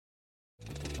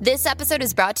This episode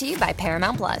is brought to you by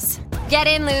Paramount Plus. Get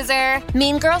in, loser!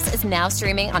 Mean Girls is now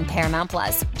streaming on Paramount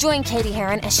Plus. Join Katie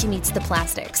Heron as she meets the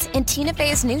plastics in Tina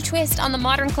Fey's new twist on the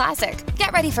modern classic.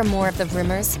 Get ready for more of the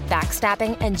rumors,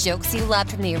 backstabbing, and jokes you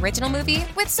loved from the original movie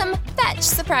with some fetch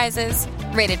surprises.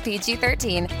 Rated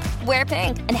PG-13. Wear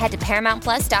pink and head to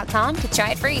ParamountPlus.com to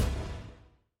try it free.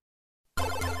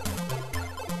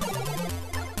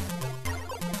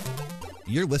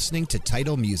 You're listening to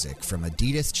title music from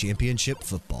Adidas Championship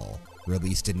Football.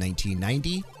 Released in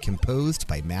 1990, composed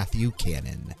by Matthew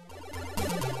Cannon.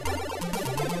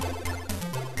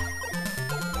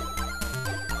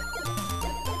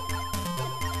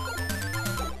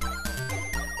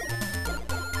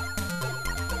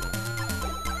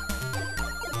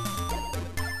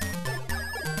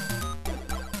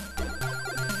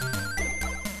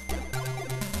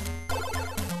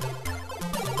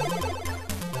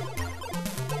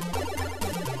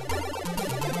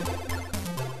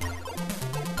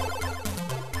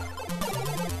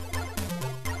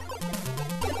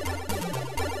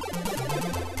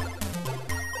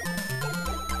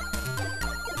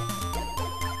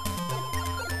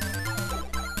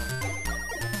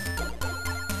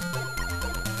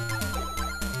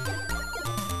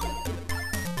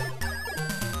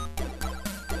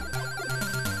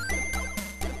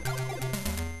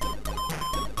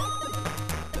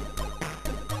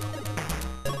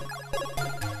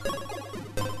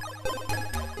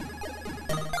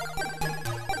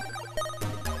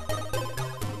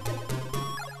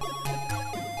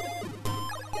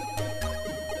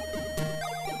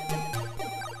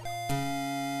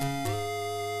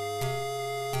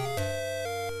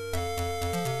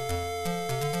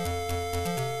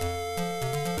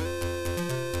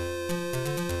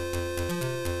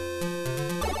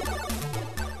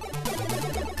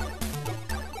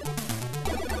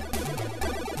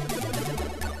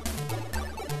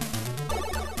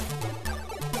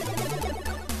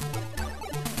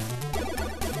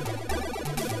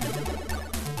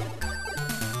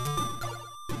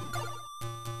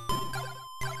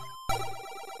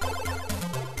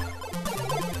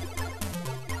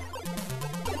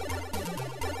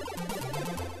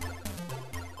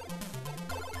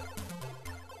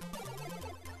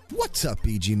 What's up,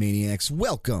 BG Maniacs?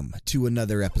 Welcome to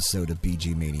another episode of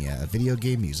BG Mania, a video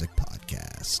game music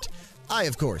podcast. I,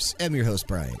 of course, am your host,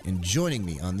 Brian, and joining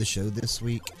me on the show this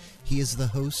week, he is the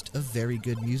host of Very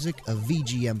Good Music, a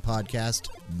VGM podcast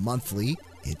monthly.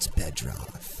 It's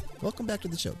Bedroth. Welcome back to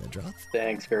the show, Bedroth.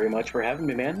 Thanks very much for having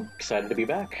me, man. Excited to be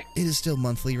back. It is still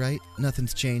monthly, right?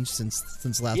 Nothing's changed since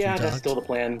last we talked? Yeah, that's still the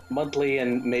plan. Monthly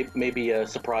and maybe a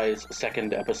surprise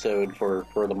second episode for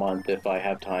the month if I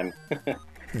have time.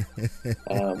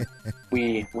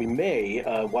 We may,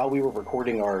 while we were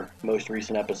recording our most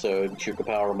recent episode,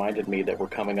 Chukapao reminded me that we're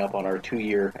coming up on our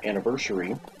 2-year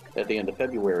anniversary at the end of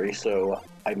February, so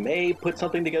I may put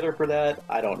something together for that.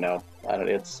 I don't know.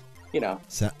 It's, you know,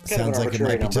 sounds like it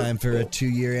might be time for a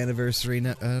 2-year anniversary.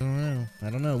 I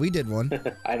don't know. We did one.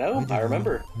 I know. I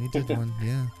remember. We did one.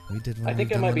 Yeah, we did one. I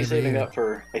think I might be saving up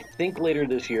for, I think later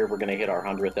this year we're going to hit our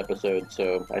 100th episode,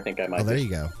 so I think I might there you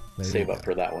go. Save up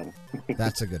for that one.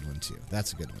 That's a good one, too.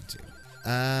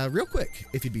 Real quick,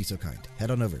 if you'd be so kind,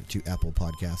 head on over to Apple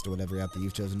Podcast or whatever app that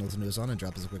you've chosen to listen to us on and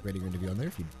drop us a quick rating or interview on there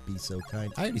if you'd be so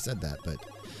kind. I already said that, but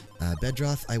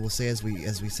Bedroth, I will say as we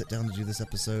sit down to do this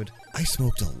episode, I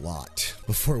smoked a lot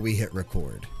before we hit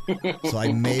record. So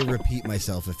I may repeat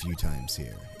myself a few times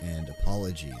here, and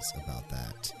apologies about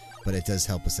that. But it does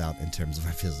help us out in terms of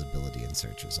our visibility and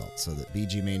search results so that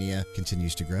BG Mania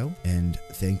continues to grow. And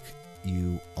thank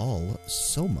you all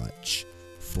so much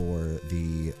for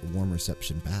the warm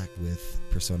reception back with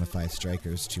Persona 5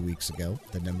 Strikers 2 weeks ago.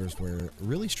 The numbers were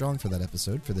really strong for that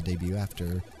episode, for the debut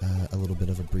after a little bit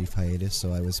of a brief hiatus,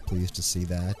 so I was pleased to see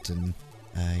that, and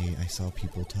I saw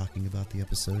people talking about the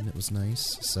episode, and it was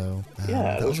nice, so...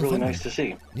 yeah, it was really nice to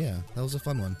see. Yeah, that was a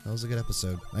fun one. That was a good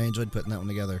episode. I enjoyed putting that one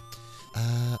together.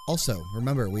 Also,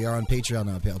 remember, we are on Patreon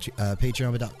now,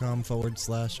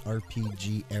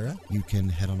 patreon.com/RPG era. You can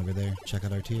head on over there, check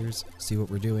out our tiers, see what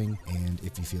we're doing, and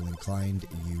if you feel inclined,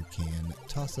 you can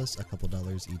toss us a couple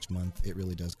dollars each month. It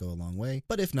really does go a long way.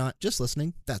 But if not, just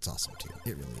listening, that's awesome too.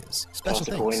 It really is. Special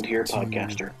thanks to your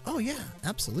podcaster. Oh yeah,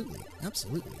 absolutely.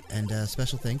 And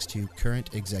special thanks to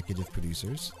current executive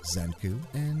producers, Zenku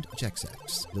and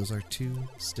Jexx. Those are two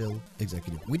still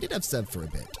executive. We did have Seb for a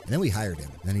bit, and then we hired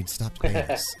him, and then he stopped paying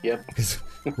us. Yep. Because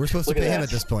we're supposed to pay him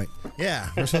at this point. Yeah,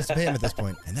 we're supposed to pay him at this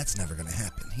point, and that's never going to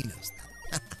happen. He knows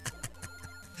that.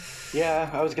 Yeah,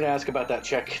 I was going to ask about that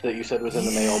check that you said was in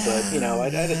the mail, but,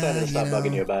 I decided to stop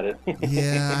bugging you about it.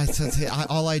 Yeah,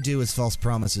 all I do is false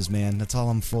promises, man. That's all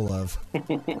I'm full of.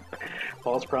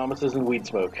 False promises and weed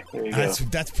smoke. There you go.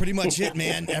 That's pretty much it,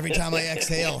 man. Every time I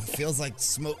exhale, it feels like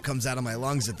smoke comes out of my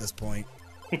lungs at this point.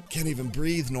 Can't even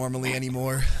breathe normally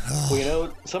anymore.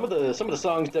 Well, some of the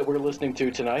songs that we're listening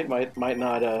to tonight might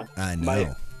not. I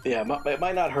know. It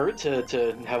might not hurt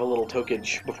to have a little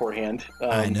tokage beforehand.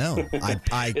 I know.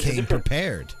 I came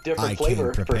prepared. Different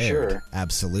flavor, for sure.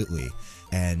 Absolutely.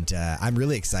 And I'm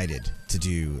really excited to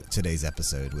do today's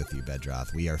episode with you,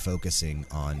 Bedroth. We are focusing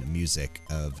on music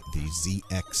of the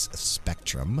ZX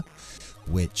Spectrum,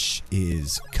 which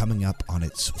is coming up on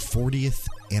its 40th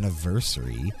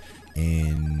anniversary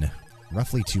in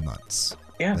roughly 2 months.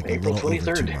 Yeah, like April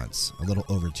 23rd. A little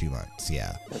over 2 months,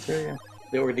 yeah. That's right,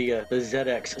 yeah. Or the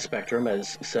ZX Spectrum,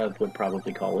 as Seth would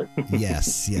probably call it.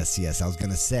 Yes. I was going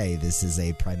to say, this is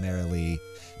a primarily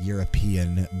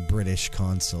European British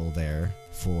console there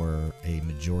for a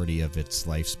majority of its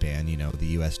lifespan. The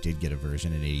US did get a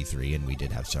version in 83, and we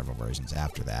did have several versions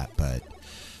after that, but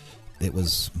it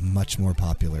was much more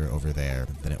popular over there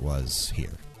than it was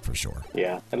here. For sure.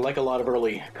 Yeah, and like a lot of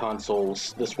early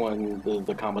consoles, this one,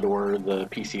 the Commodore, the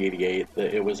PC-88,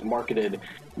 it was marketed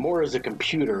more as a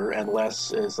computer and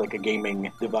less as like a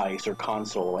gaming device or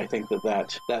console. I think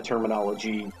that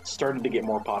terminology started to get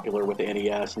more popular with the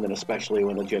NES, and then especially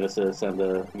when the Genesis and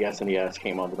the SNES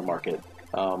came onto the market.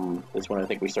 Is when I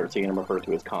think we start seeing them referred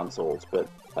to as consoles. But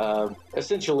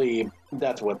essentially,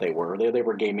 that's what they were. They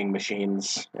were gaming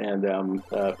machines, and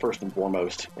first and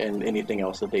foremost, and anything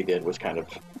else that they did was kind of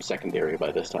secondary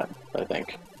by this time, I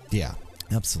think. Yeah,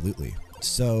 absolutely.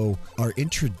 So our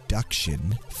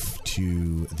introduction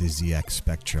to the ZX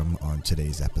Spectrum on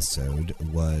today's episode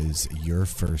was your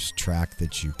first track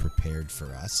that you prepared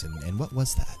for us, and what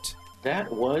was that?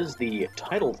 That was the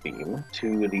title theme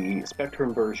to the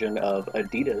Spectrum version of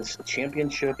Adidas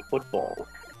Championship Football,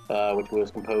 which was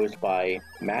composed by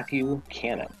Matthew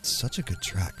Cannon. Such a good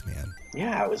track, man.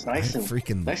 Yeah, it was nice and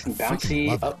bouncy,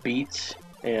 upbeat,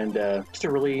 and just a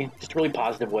really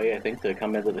positive way, I think, to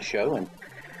come into the show. And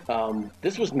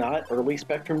this was not early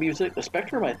Spectrum music. The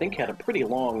Spectrum, I think, had a pretty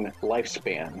long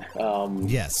lifespan.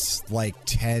 Yes, like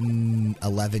 10,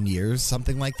 11 years,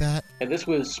 something like that. And this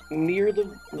was near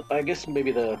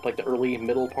maybe the early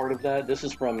middle part of that. This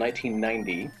is from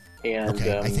 1990. And,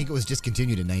 okay, I think it was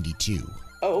discontinued in 92.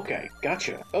 Oh, okay,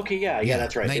 gotcha. Okay, yeah,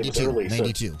 that's right. 92, it was early.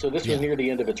 92. So this was near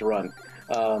the end of its run.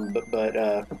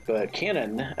 But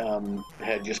Cannon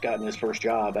had just gotten his first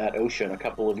job at Ocean a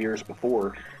couple of years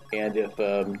before, and if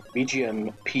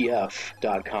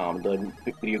VGMPF.com, the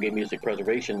Video Game Music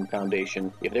Preservation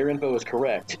Foundation, if their info is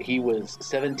correct, he was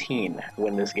 17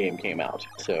 when this game came out.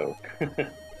 So.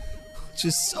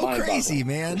 Just so crazy,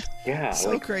 man. Yeah.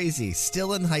 So crazy.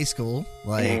 Still in high school.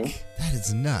 That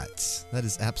is nuts. That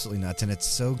is absolutely nuts. And it's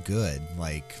so good,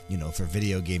 for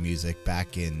video game music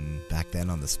back then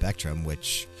on the Spectrum,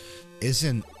 which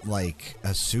isn't like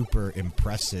a super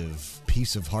impressive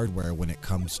piece of hardware when it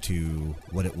comes to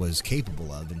what it was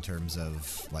capable of in terms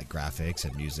of like graphics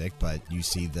and music, but you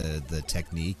see the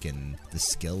technique and the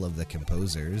skill of the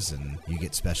composers, and you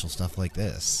get special stuff like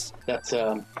this. That's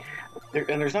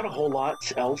there's not a whole lot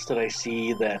else that I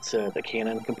see that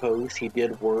Cannon composed. He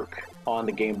did work on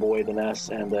the Game Boy, the NES,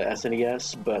 and the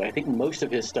SNES, but I think most of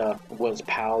his stuff was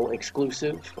PAL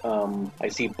exclusive. I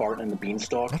see Bart and the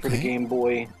Beanstalk for the Game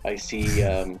Boy. I see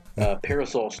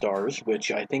Parasol Stars,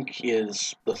 which I think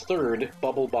is the third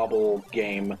Bubble Bobble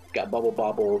game. You got Bubble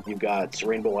Bobble, you got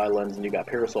Rainbow Islands, and you got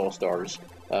Parasol Stars.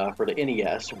 For the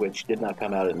NES, which did not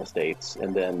come out in the States.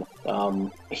 And then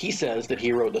he says that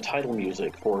he wrote the title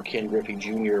music for Ken Griffey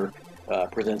Jr.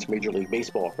 Presents Major League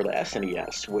Baseball for the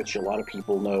SNES, which a lot of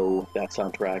people know that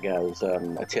soundtrack as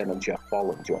a Tim and Jeff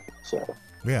Fallen joint. So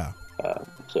yeah.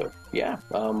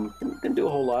 Didn't do a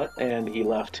whole lot, and he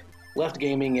left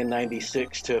gaming in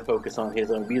 '96 to focus on his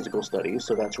own musical studies,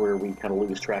 so that's where we kind of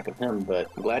lose track of him.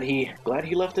 But I'm glad he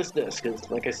left us this,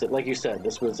 because like you said,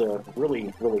 this was a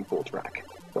really, really cool track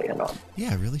to end on.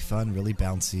 Yeah, really fun, really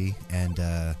bouncy, and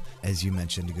as you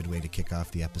mentioned, a good way to kick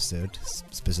off the episode,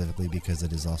 specifically because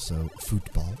it is also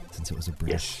football, since it was a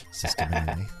British system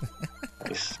anyway.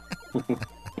 Nice.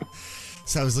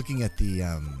 So I was looking at the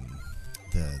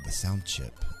sound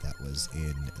chip that was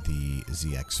in the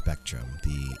ZX Spectrum,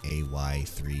 the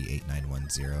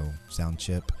AY38910 sound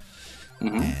chip.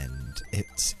 And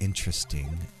it's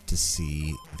interesting to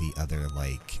see the other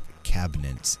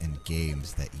cabinets and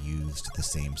games that used the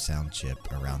same sound chip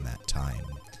around that time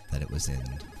that it was in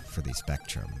for the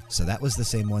Spectrum. So that was the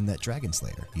same one that Dragon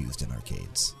Slayer used in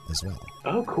arcades as well.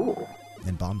 Oh, cool.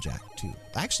 and Bomb Jack, too.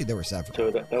 Actually, there were several.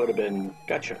 So that would have been...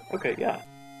 Gotcha. Okay, yeah.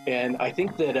 And I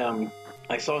think that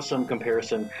I saw some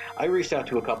comparison. I reached out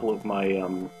to a couple of my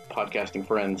podcasting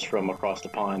friends from across the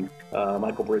pond,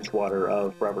 Michael Bridgewater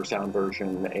of Forever Sound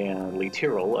Version and Lee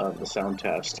Tyrrell of the Sound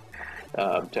Test,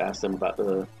 to ask them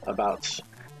about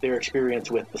their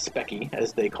experience with the Speccy,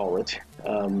 as they call it.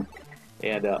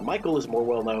 And Michael is more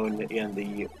well known in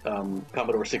the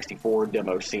Commodore 64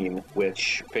 demo scene,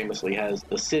 which famously has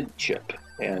the SID chip.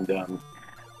 And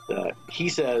he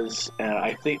says,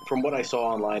 I think from what I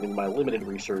saw online in my limited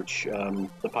research,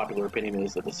 the popular opinion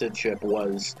is that the SID chip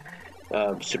was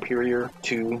superior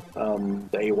to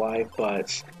the AY,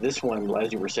 but this one,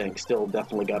 as you were saying, still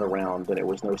definitely got around, and it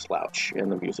was no slouch in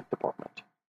the music department.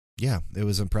 Yeah, it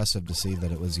was impressive to see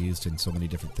that it was used in so many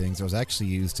different things. It was actually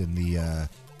used in the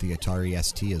Atari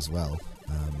ST as well.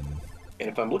 And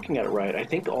if I'm looking at it right, I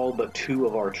think all but 2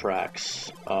 of our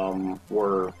tracks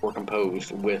were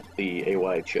composed with the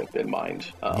AY chip in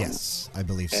mind. Yes, I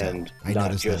believe so. And I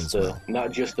noticed that as well.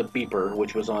 Not just the beeper,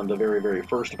 which was on the very, very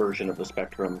first version of the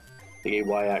Spectrum. The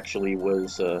AY actually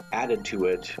was added to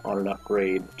it on an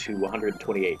upgrade to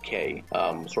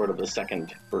 128K, sort of the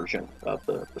second version of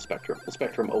the Spectrum. The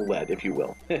Spectrum OLED, if you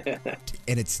will.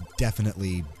 And it's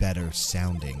definitely better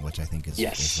sounding, which I think is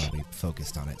why we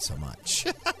focused on it so much.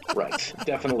 Right,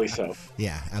 definitely so.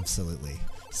 Yeah, absolutely.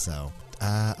 So,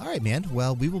 all right, man.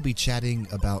 Well, we will be chatting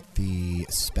about the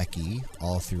Speccy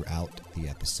all throughout the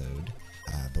episode.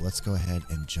 But let's go ahead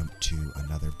and jump to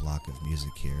another block of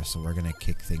music here. So we're going to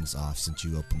kick things off since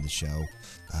you opened the show.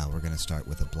 We're going to start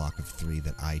with a block of 3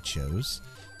 that I chose.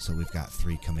 So we've got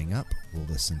 3 coming up. We'll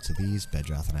listen to these.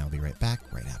 Bedroth and I will be right back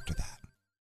right after that.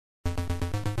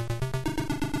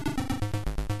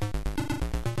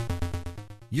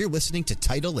 You're listening to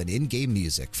title and in-game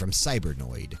music from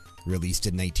Cybernoid, released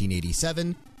in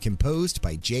 1987, composed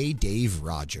by J. Dave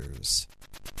Rogers.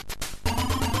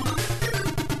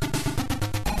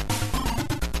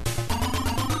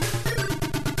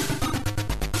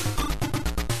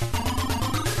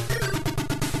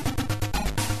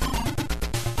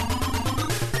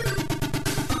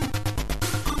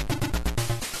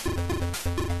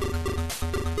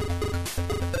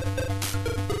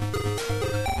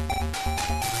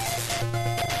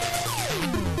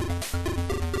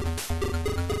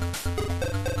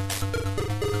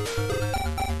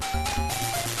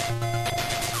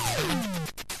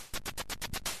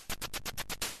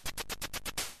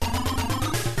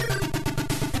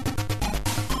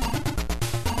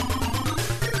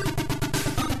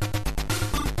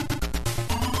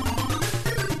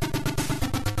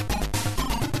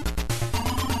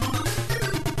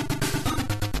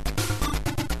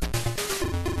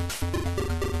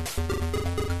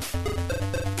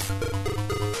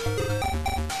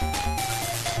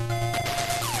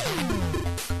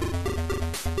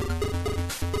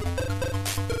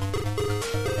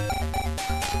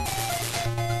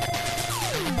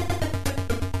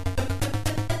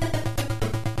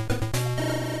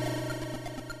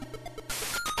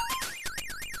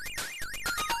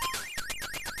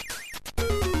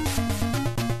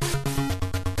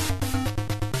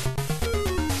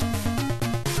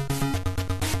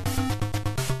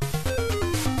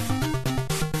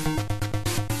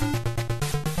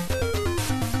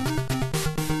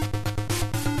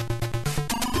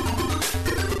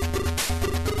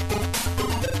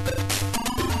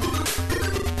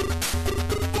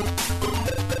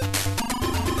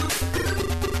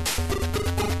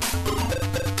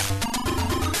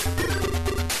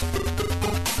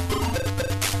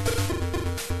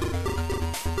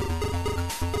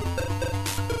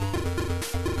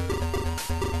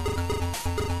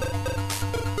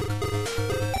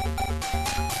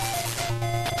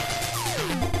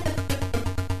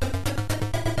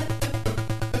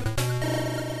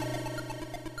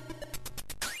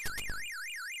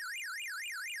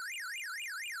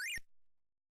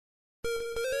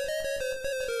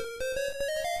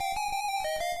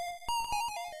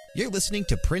 You're listening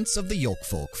to Prince of the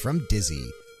Yolkfolk from Dizzy,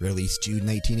 released June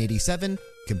 1987,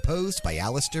 composed by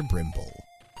Alistair Brimble.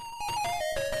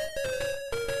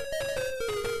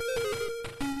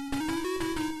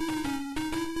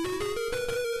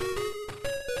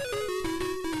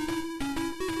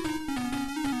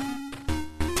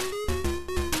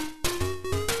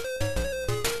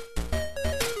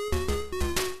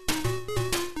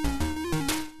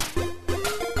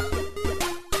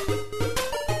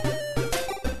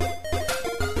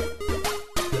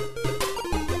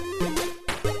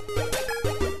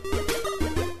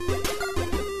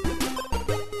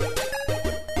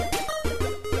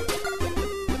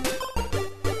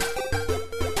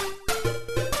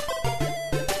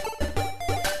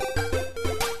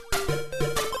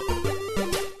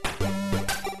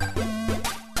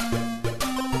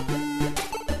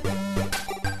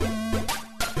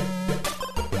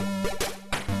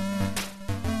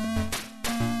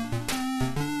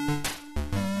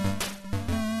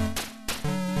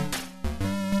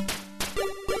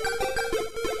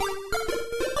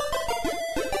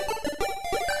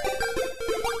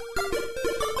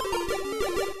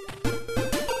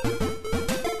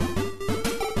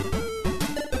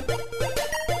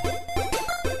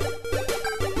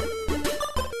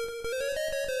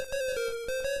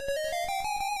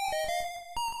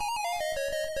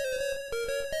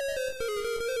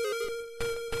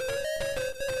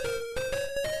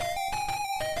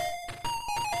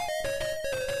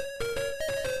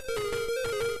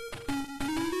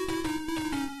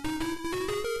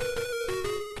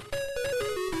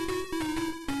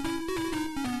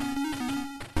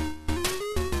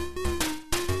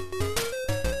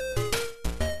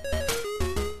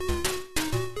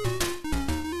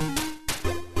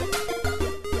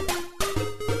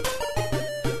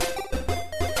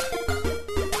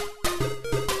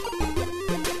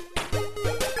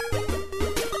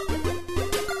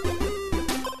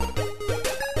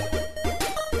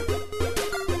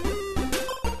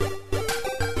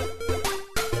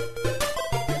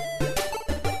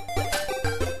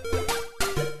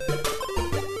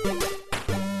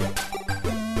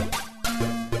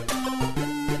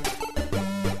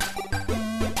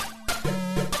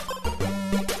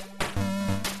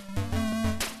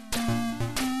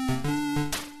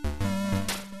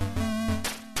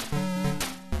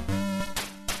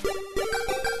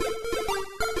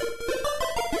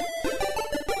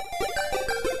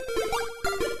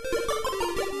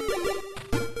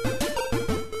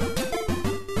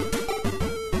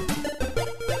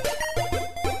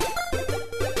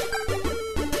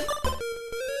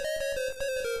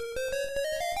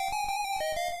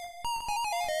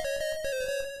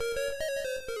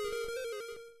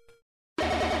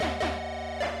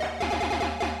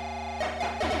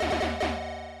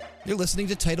 You're listening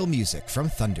to title music from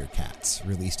Thundercats,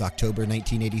 released October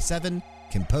 1987,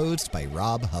 composed by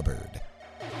Rob Hubbard.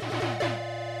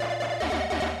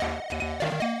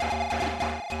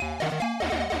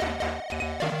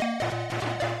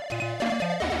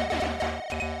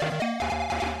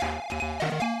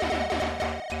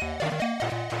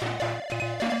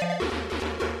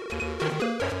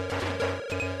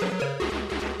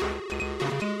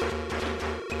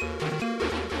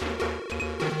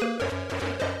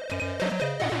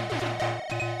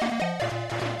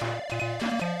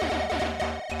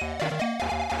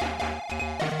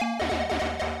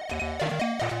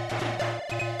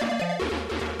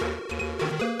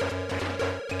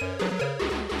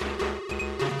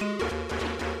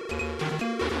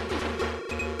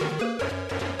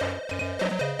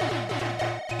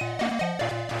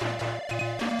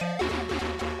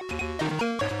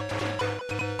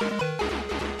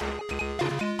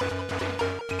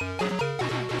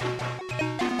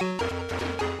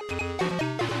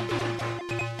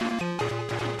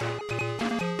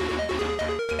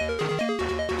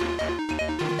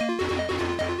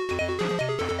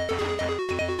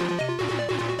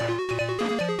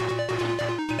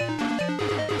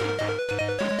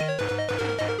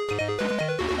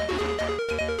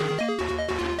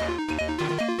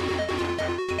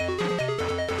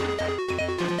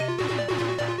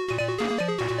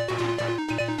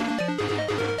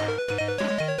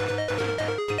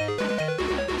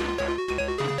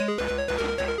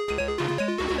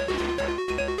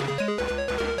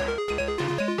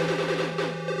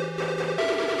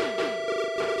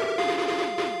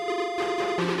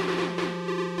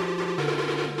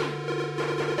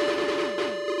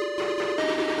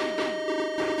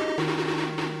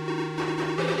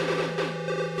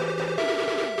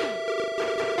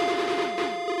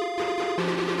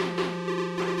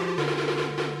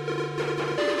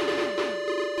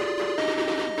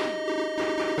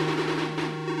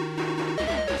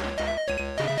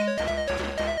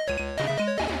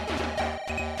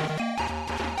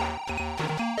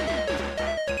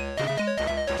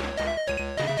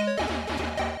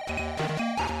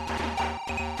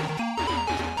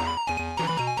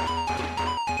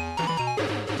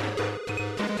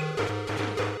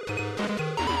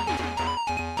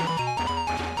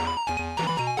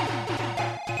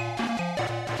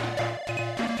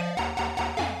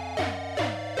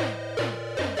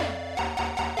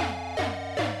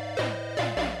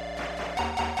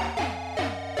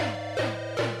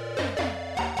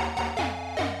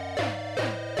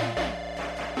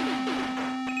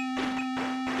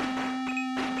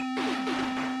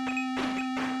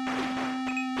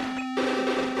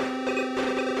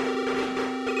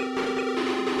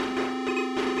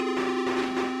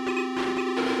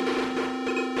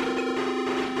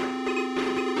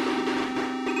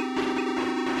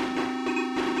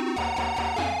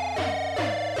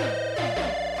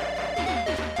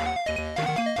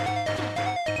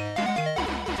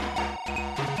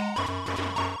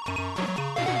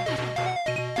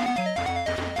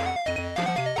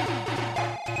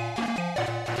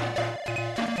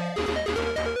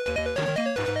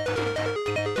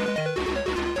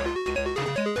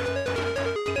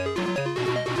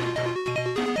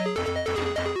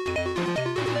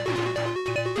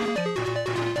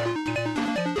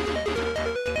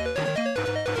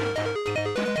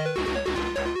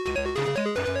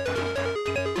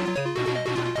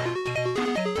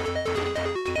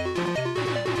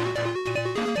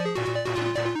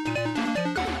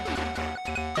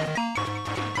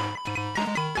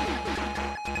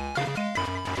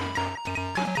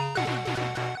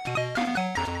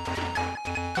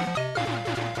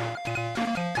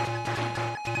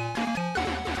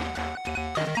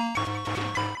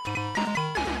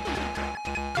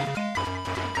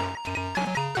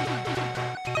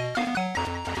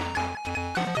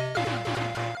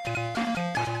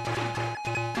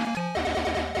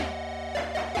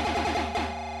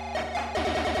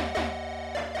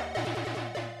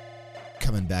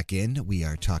 Coming back in, we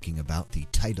are talking about the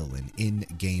title and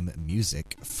in-game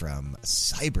music from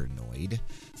Cybernoid.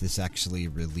 This actually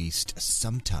released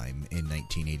sometime in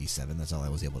 1987. That's all I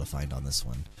was able to find on this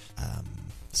one.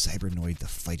 Cybernoid the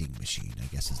Fighting Machine, I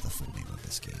guess is the full name of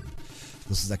this game.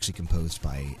 This is actually composed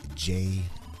by J.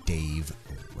 Dave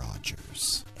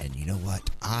Rogers. And you know what?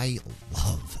 I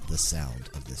love the sound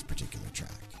of this particular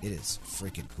track. It is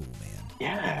freaking cool, man.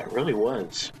 Yeah, it really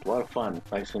was. A lot of fun.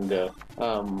 Nice and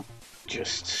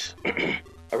just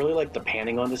I really like the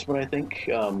panning on this one. I think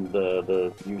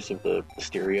the use of the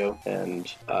stereo,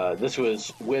 and this was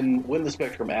when the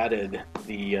Spectrum added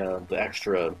the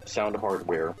extra sound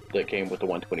hardware that came with the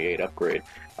 128 upgrade.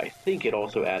 I think it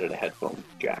also added a headphone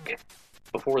jack.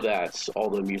 Before that, all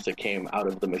the music came out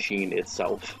of the machine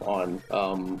itself on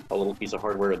a little piece of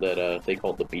hardware that they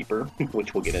called the beeper,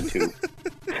 which we'll get into.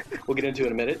 We'll get into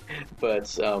in a minute,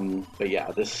 but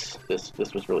yeah, this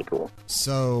was really cool.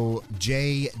 So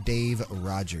J. Dave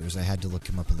Rogers, I had to look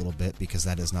him up a little bit because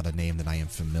that is not a name that I am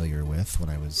familiar with when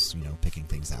I was, picking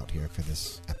things out here for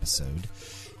this episode.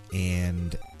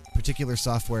 And particular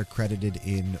software credited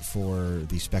in for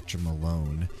the Spectrum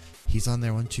alone. He's on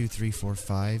there 1, 2, 3, 4,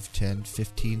 5, 10,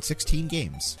 15, 16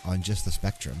 games on just the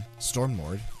Spectrum.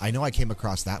 Stormlord. I know I came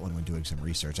across that one when doing some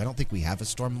research. I don't think we have a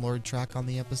Stormlord track on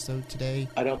the episode today.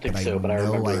 I don't think so, but I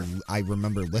remember. I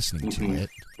remember listening to it.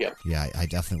 Yep. Yeah, I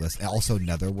definitely listened. Also,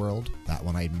 Netherworld. That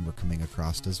one I remember coming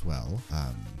across as well.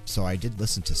 So I did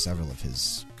listen to several of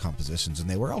his compositions, and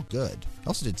they were all good. He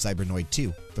also did Cybernoid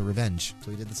 2, The Revenge.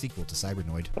 So he did the sequel to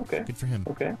Cybernoid. Okay. Good for him.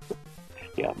 Okay.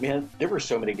 Yeah, man, there were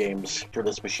so many games for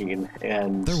this machine,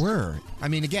 and there were. I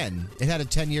mean, again, it had a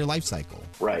 10-year life cycle,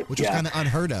 right? Which was kind of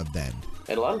unheard of then.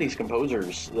 And a lot of these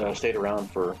composers stayed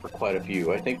around for quite a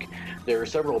few. I think there are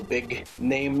several big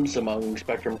names among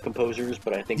Spectrum composers,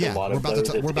 but I think a lot of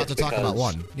those... we're about to talk about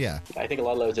one, yeah. I think a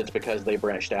lot of those, it's because they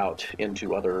branched out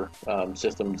into other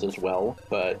systems as well.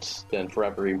 But then for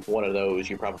every one of those,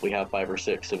 you probably have 5 or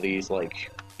 6 of these,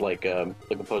 like the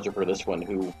composer for this one,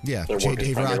 who J.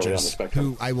 Dave Rogers,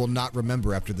 who I will not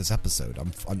remember after this episode.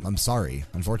 I'm sorry,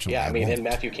 unfortunately. Yeah, I mean, and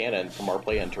Matthew Cannon from our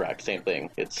play-in track, same thing.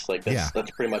 It's like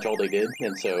that's pretty much all they did,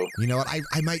 and so you know what?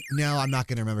 I might I'm not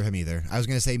going to remember him either. I was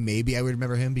going to say maybe I would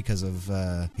remember him because of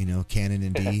Cannon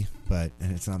and D, but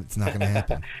it's not going to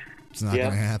happen. It's not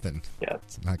going to happen. Yeah,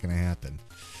 it's not going to happen.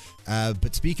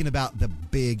 But speaking about the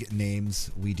big names,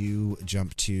 we do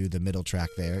jump to the middle track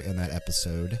there in that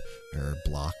episode, or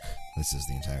block. This is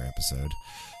the entire episode.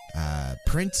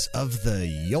 Prince of the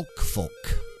Yolkfolk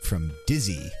from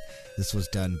Dizzy. This was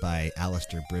done by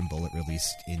Alistair Brimble. It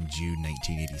released in June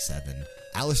 1987.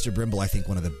 Alistair Brimble, I think,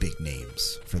 one of the big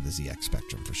names for the ZX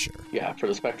Spectrum for sure. Yeah, for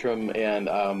the Spectrum, and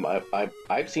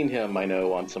I've seen him, I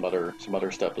know, on some other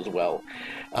stuff as well.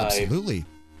 Absolutely.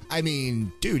 I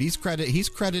mean, dude, he's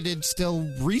credited still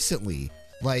recently.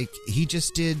 Like, he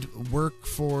just did work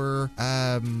for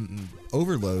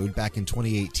Overload back in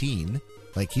 2018.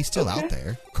 Like, he's still out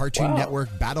there. Cartoon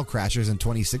Network Battle Crashers in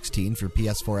 2016 for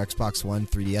PS4, Xbox One,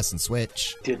 3DS, and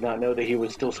Switch. Did not know that he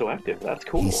was still so active. That's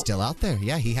cool. He's still out there.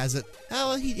 Yeah, he has it.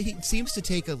 Oh, he seems to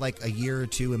take a year or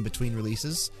two in between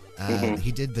releases.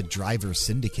 He did the Driver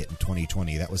Syndicate in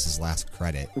 2020. That was his last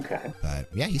credit. Okay. But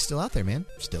yeah, he's still out there, man.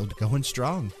 Still going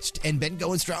strong. And been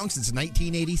going strong since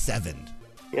 1987.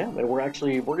 Yeah, and we're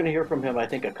going to hear from him, I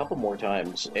think, a couple more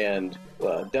times, and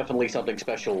definitely something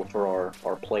special for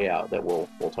our play out that we'll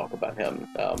talk about him.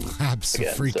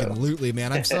 Absolutely,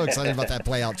 man. I'm so excited about that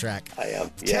play out track. I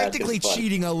am. Yeah, technically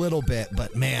cheating a little bit,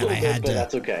 but man, I had to.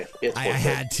 That's okay. I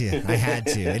had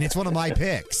to, and it's one of my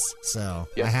picks, so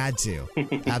I had to.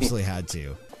 Absolutely had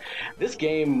to. This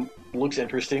game looks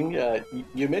interesting.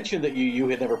 You mentioned that you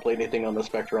had never played anything on the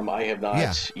Spectrum. I have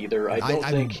not either.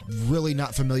 I'm really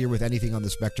not familiar with anything on the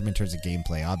Spectrum in terms of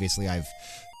gameplay. Obviously, I've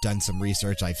done some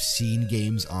research. I've seen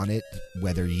games on it,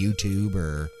 whether YouTube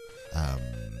or,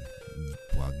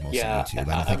 mostly YouTube.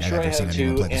 I don't think I've ever seen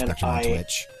anyone play the Spectrum on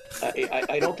Twitch.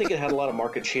 I don't think it had a lot of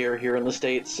market share here in the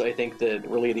States. I think that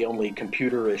really the only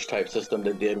computer-ish type system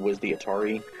that did was the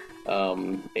Atari.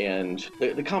 And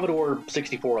the Commodore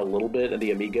 64 a little bit, and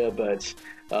the Amiga, but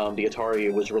the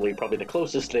Atari was really probably the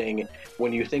closest thing.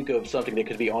 When you think of something that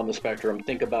could be on the Spectrum,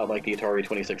 think about like the Atari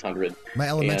 2600. My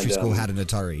elementary school had an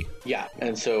Atari. Yeah,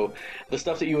 and so the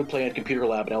stuff that you would play in computer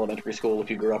lab in elementary school, if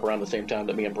you grew up around the same time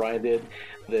that me and Brian did,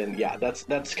 then yeah,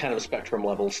 that's kind of Spectrum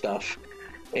level stuff.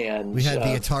 And we had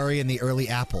the Atari and the early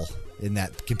Apple in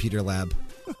that computer lab.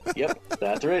 Yep,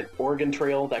 that's right. Oregon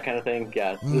Trail, that kind of thing.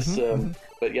 Yeah,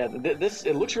 but yeah, this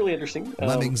it looks really interesting.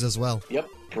 Lemmings as well. Yep,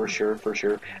 for sure.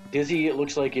 Dizzy, it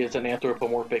looks like it's an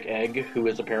anthropomorphic egg who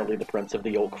is apparently the prince of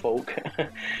the Yolkfolk,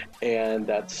 and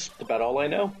that's about all I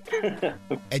know.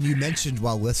 And you mentioned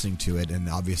while listening to it, and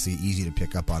obviously easy to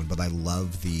pick up on, but I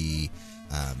love the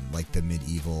like the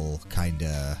medieval kind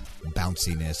of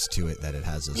bounciness to it that it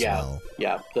has as well.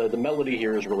 Yeah, the melody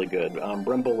here is really good.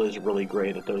 Brimble is really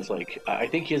great at those. Like, I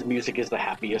think his music is the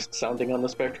happiest sounding on the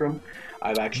Spectrum.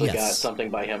 I've actually got something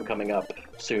by him coming up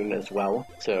soon as well.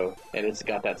 So, and it's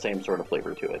got that same sort of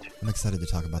flavor to it. I'm excited to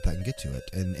talk about that and get to it.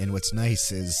 And what's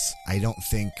nice is I don't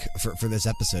think for this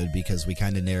episode, because we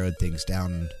kind of narrowed things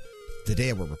down the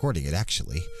day we're recording it,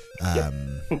 actually.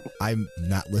 I'm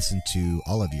not listened to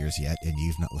all of yours yet, and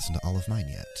you've not listened to all of mine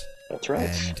yet. That's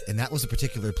right. And that was a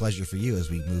particular pleasure for you as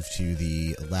we moved to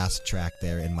the last track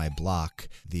there in my block,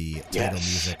 the title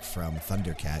music from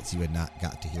Thundercats. You had not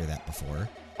got to hear that before.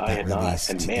 I had not,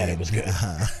 and man, it was good.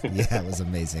 Yeah, it was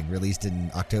amazing. Released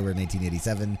in October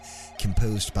 1987,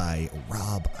 composed by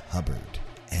Rob Hubbard.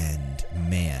 And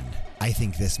man, I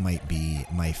think this might be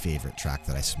my favorite track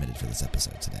that I submitted for this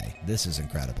episode today. This is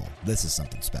incredible. This is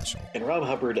something special. And Rob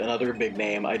Hubbard, another big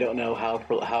name. I don't know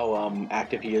how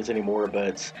active he is anymore,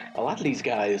 but a lot of these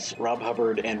guys, Rob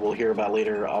Hubbard, and we'll hear about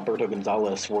later, Alberto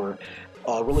Gonzalez, were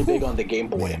really big on the Game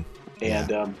Boy.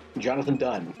 Man. And Jonathan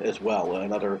Dunn as well,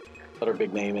 another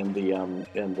big name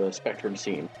in the Spectrum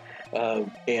scene.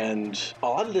 And a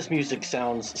lot of this music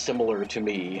sounds similar to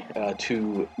me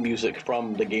to music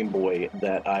from the Game Boy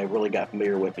that I really got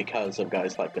familiar with because of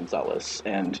guys like Gonzalez,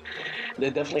 and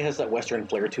it definitely has that Western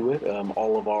flair to it.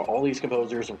 All these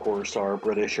composers, of course, are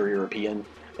British or European,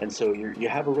 and so you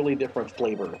have a really different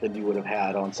flavor than you would have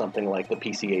had on something like the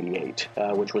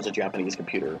PC-88, which was a Japanese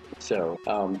computer. So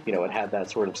it had that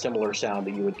sort of similar sound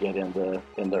that you would get in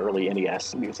the early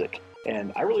NES music,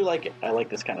 and I really like it. I like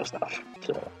this kind of stuff.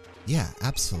 So. Yeah,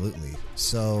 absolutely.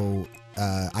 So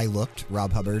I looked,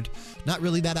 Rob Hubbard, not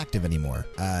really that active anymore.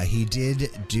 He did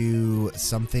do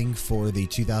something for the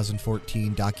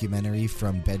 2014 documentary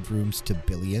From Bedrooms to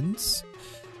Billions.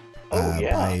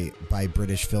 By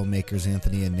British filmmakers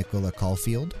Anthony and Nicola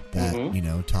Caulfield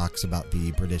that, talks about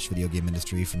the British video game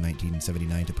industry from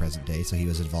 1979 to present day. So he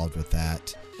was involved with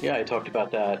that. Yeah, I talked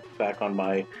about that back on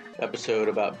my episode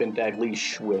about Ben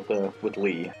Daglish with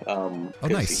Lee.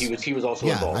 Nice. He was also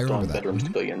involved on Bedrooms to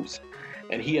Mm-hmm. Billions.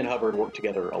 And he and Hubbard worked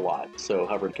together a lot, so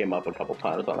Hubbard came up a couple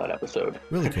times on that episode.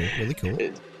 Really cool, really cool.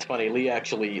 It's funny, Lee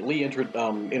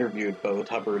interviewed both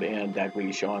Hubbard and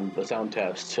Daglish on the sound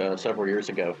test several years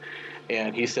ago,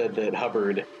 and he said that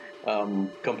Hubbard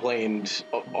complained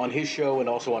on his show and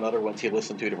also on other ones he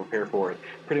listened to prepare for it.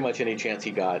 Pretty much any chance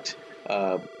he got,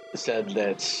 said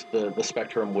that the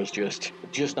Spectrum was just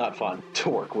not fun to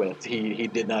work with. He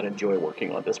did not enjoy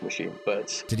working on this machine.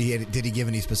 But did he give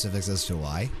any specifics as to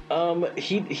why?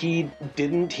 He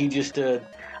didn't. He just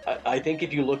I think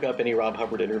if you look up any Rob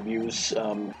Hubbard interviews,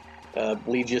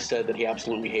 Lee just said that he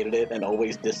absolutely hated it and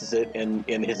always disses it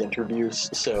in his interviews.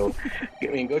 So, I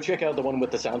mean, go check out the one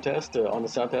with the sound test, on the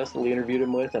sound test that Lee interviewed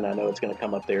him with, and I know it's going to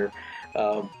come up there.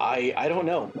 I don't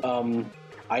know.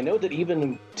 I know that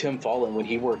even Tim Follin, when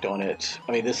he worked on it,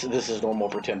 I mean, this is normal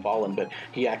for Tim Follin, but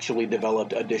he actually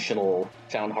developed additional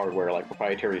sound hardware, like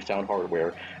proprietary sound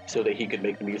hardware, so that he could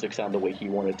make the music sound the way he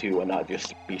wanted to and not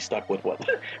just be stuck with what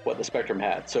the Spectrum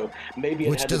had. So maybe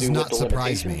it had to do with the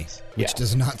limitations. Which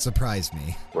does not surprise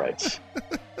me. Right.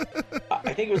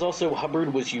 I think it was also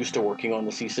Hubbard was used to working on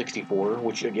the C64,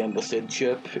 which, again, the SID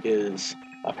chip is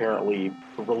apparently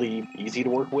really easy to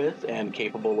work with and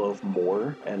capable of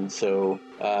more, and so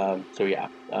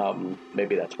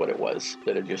maybe that's what it was,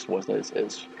 that it just wasn't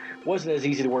as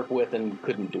easy to work with and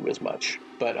couldn't do as much.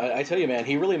 But I tell you, man,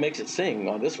 he really makes it sing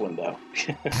on this one, though.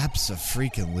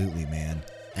 Abso-freaking-lutely, man.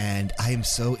 And I'm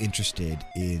so interested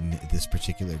in this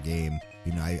particular game.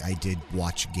 I did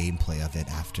watch gameplay of it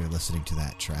after listening to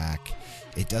that track.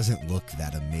 It doesn't look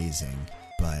that amazing,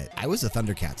 but I was a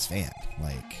Thundercats fan.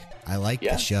 I liked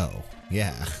the show.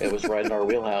 Yeah. It was right in our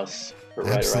wheelhouse.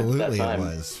 Absolutely, it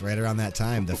was. Right around that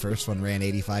time. The first one ran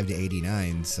 85 to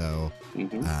 89, so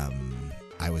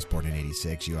I was born in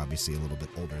 86. You obviously a little bit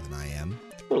older than I am.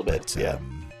 A little bit, yeah.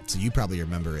 So you probably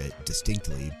remember it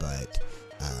distinctly, but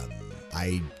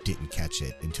I didn't catch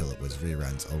it until it was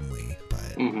reruns only,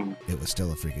 but it was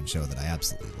still a freaking show that I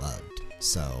absolutely loved.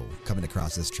 So coming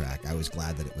across this track, I was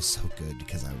glad that it was so good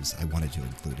because I wanted to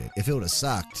include it. If it would have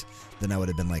sucked, then I would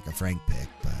have been like a Frank pick,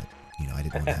 but I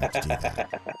didn't want to have to do that.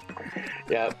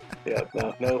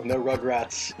 No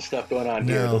Rugrats stuff going on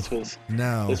here.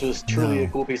 This was truly a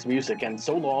cool piece of music, and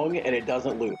so long, and it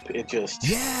doesn't loop. It just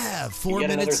 4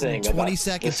 minutes and 20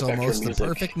 seconds, almost the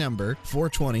perfect number.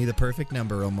 420, the perfect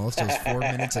number almost. It was 4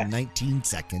 minutes and 19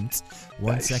 seconds,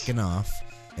 1 second off.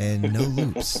 And no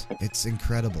loops. It's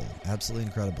incredible. Absolutely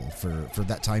incredible for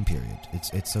that time period.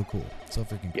 It's so cool. So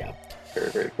freaking cool. Yeah.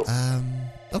 Very, very cool.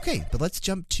 Okay, but let's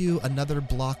jump to another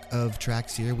block of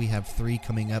tracks here. We have 3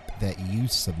 coming up that you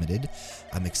submitted.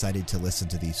 I'm excited to listen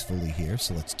to these fully here,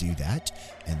 so let's do that.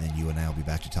 And then you and I will be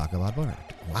back to talk about it.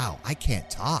 Wow, I can't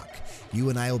talk. You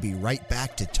and I will be right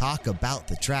back to talk about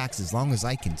the tracks as long as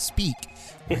I can speak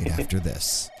right after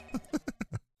this.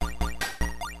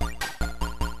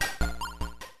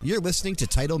 You're listening to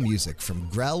title music from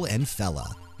Grell and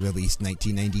Fella, released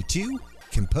 1992,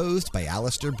 composed by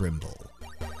Alistair Brimble.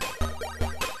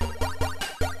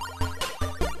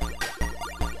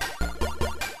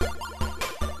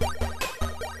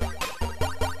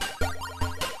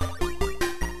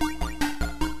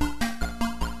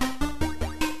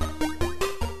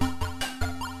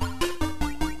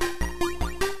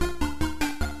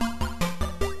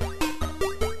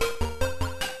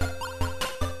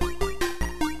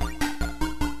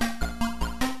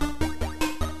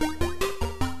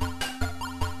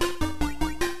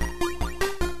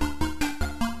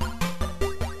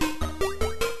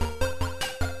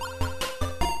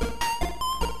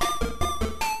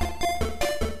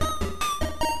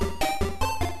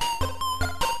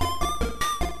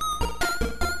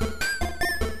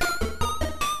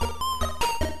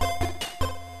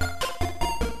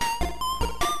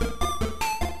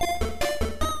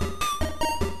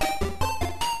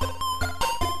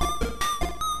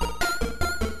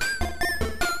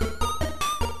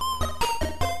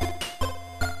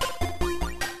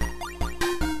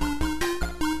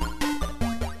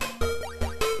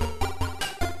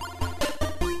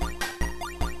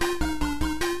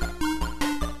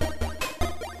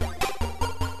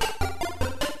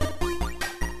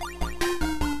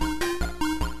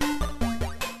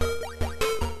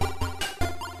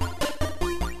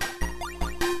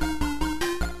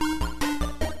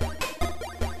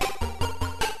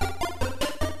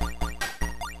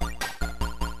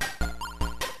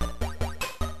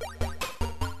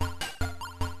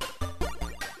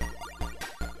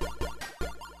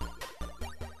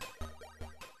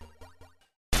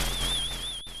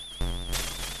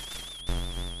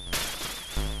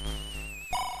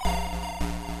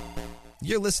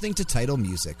 You're listening to title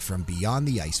music from Beyond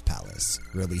the Ice Palace,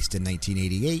 released in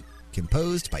 1988,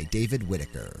 composed by David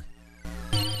Whittaker.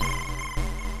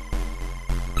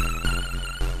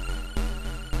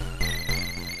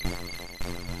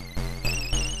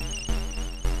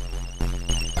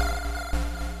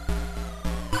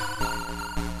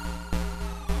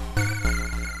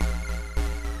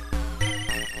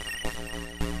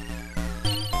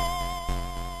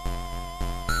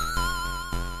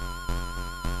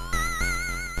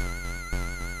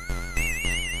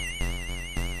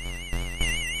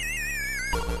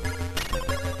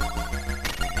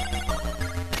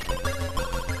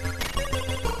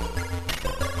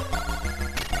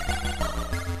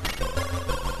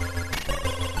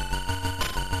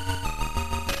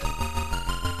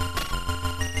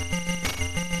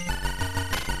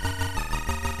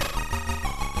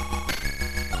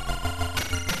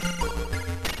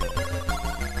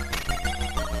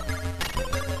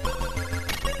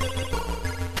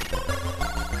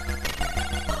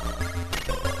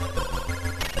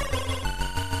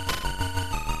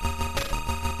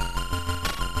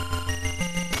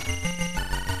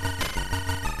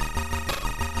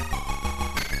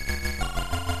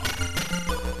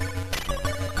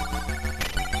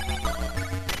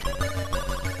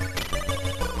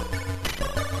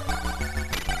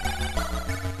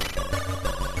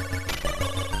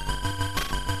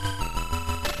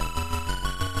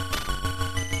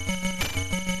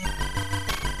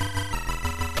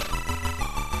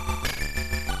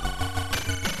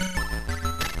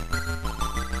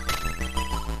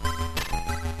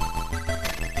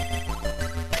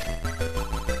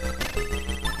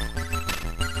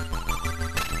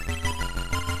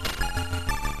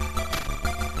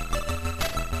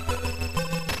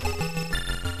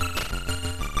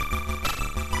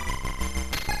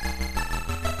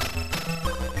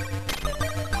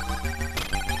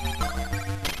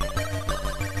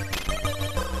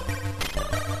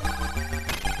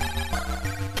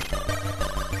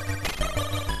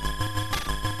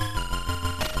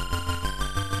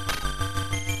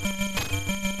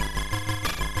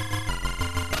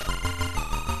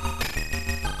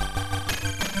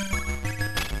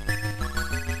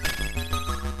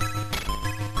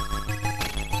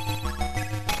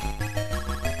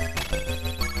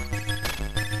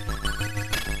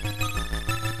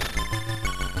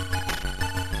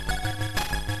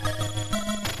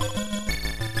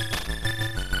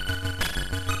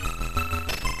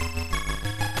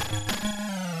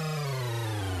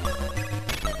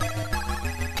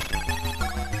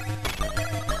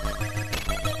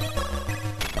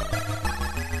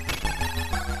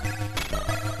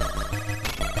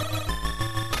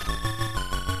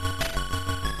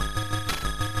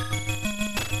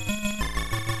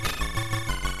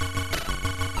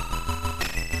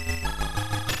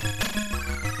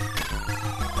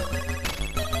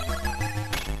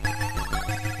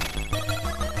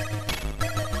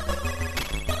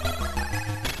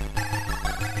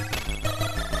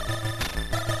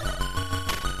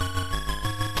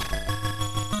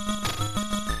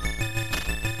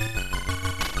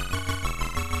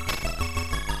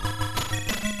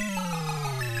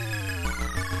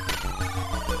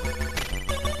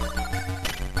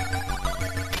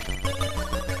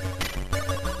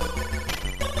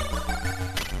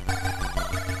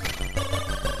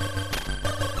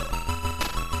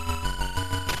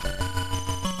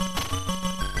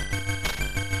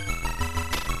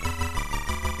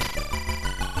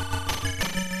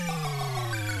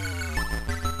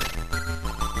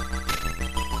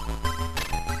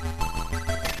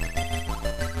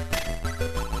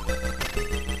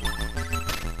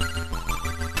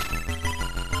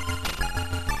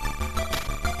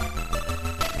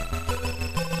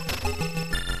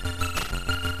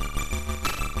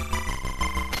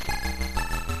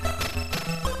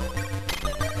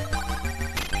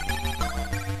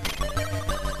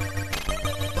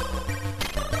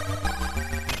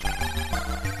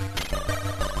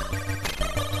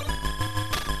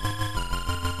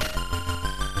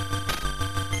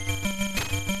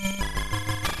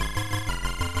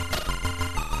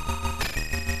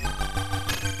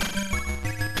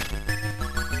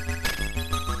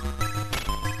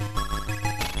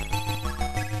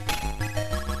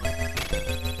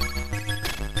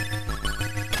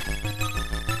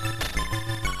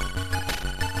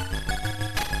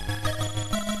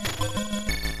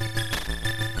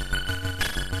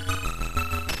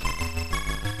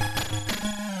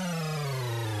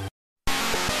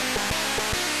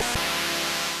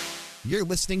 You're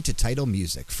listening to title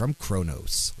music from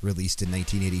Chronos, released in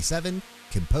 1987,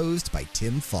 composed by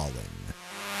Tim Follin.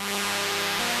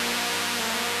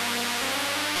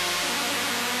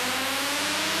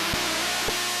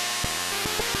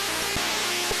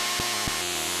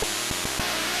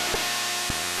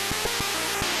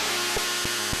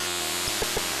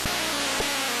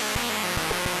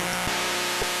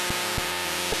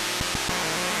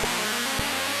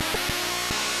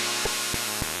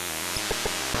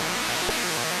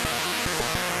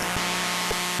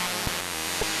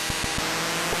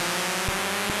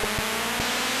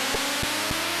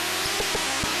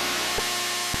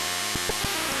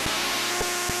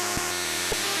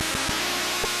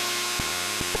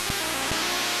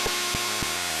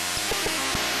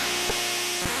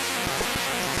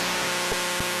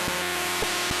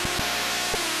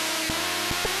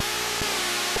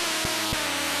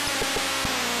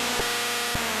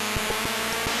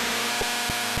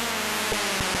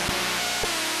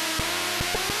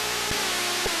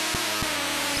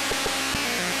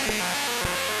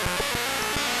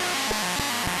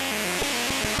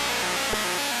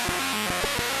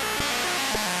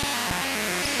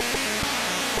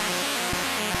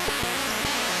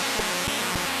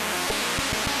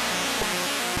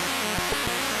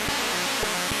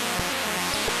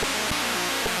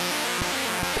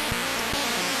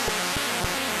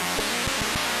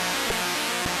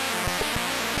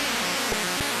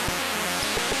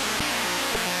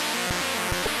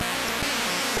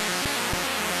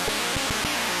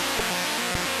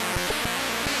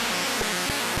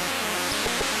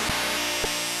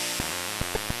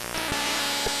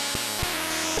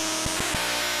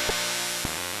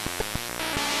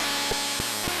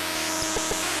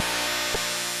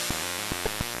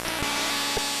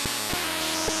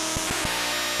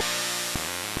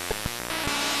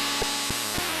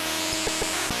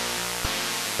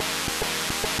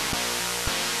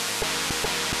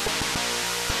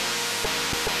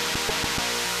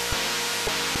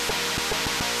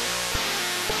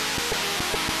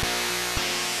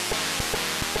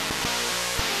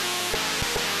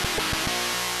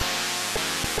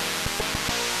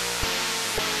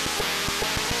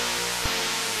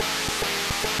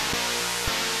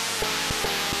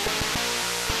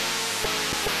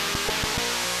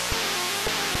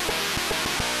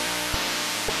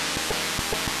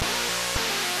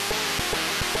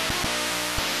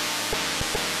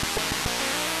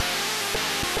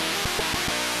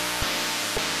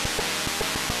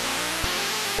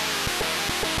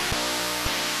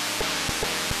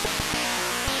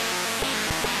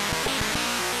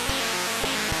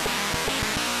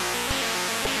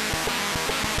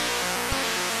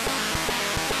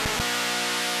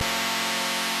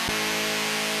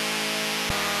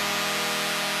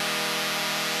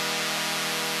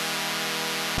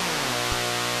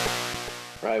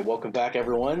 Right, welcome back,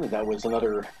 everyone. That was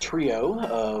another trio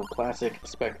of classic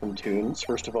Spectrum tunes.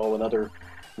 First of all, another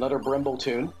Bremble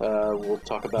tune. We'll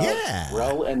talk about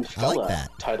Rel and Fella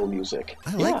title music.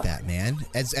 I like that, man.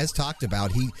 As talked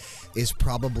about, he is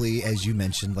probably, as you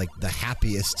mentioned, like the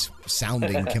happiest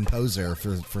sounding composer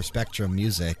for Spectrum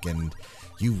music, and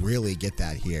you really get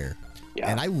that here. Yeah.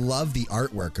 And I love the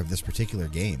artwork of this particular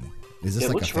game. Is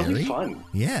this like a fairy? Really fun.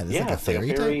 Yeah, this it's like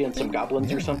a fairy and some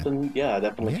goblins or something. Yeah,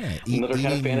 definitely. Yeah, another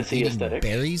kind of fantasy aesthetic.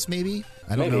 Berries, maybe?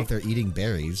 I don't know if they're eating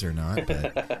berries or not,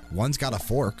 but one's got a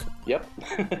fork. Yep.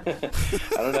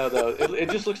 I don't know, though. It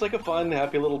just looks like a fun,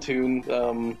 happy little tune.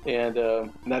 And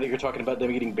now that you're talking about them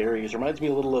eating berries, it reminds me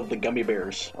a little of the Gummy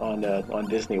Bears on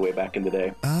Disney way back in the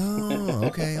day. Oh,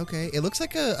 okay. It looks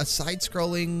like a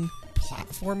side-scrolling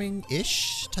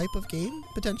platforming-ish type of game,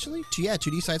 potentially.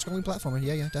 2D side-scrolling platformer.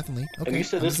 Yeah, definitely. Okay. And you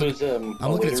said this was I'm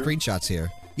looking at screenshots here.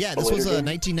 Yeah, this was a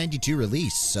 1992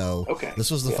 release, so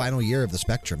this was the final year of the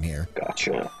Spectrum here.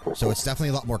 Gotcha. So it's definitely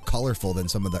a lot more colorful than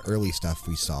some of the early stuff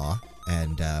we saw,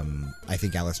 and I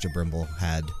think Alistair Brimble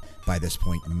had, by this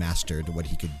point, mastered what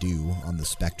he could do on the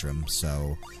Spectrum,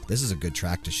 so this is a good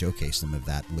track to showcase some of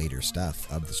that later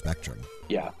stuff of the Spectrum.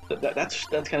 Yeah,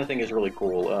 that kind of thing is really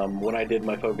cool. When I did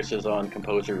my focuses on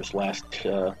composers last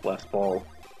fall,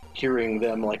 hearing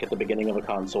them like at the beginning of a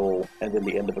console and then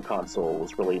the end of a console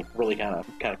was really kind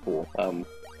of cool.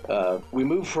 We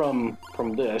moved from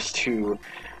this to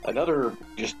another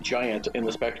just giant in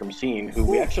the Spectrum scene, who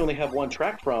we actually only have one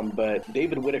track from, but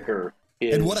David Whittaker.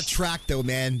 And what a track, though,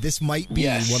 man. This might be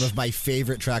one of my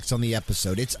favorite tracks on the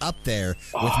episode. It's up there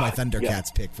with my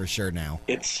Thundercats pick for sure now.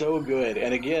 It's so good.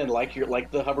 And again, like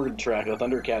the Hubbard track, the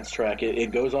Thundercats track,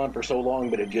 it goes on for so long,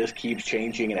 but it just keeps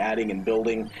changing and adding and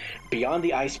building. Beyond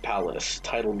the Ice Palace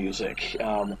title music.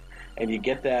 and you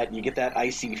get that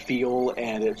icy feel,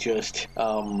 and it just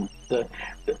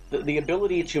the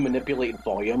ability to manipulate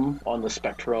volume on the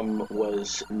Spectrum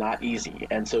was not easy,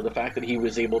 and so the fact that he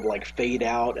was able to like fade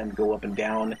out and go up and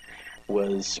down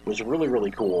was really,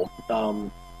 really cool.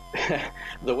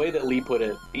 The way that Lee put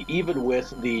it, even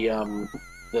with the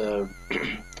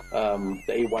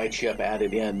AY chip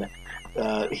added in,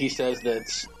 he says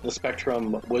that the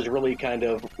Spectrum was really kind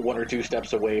of one or two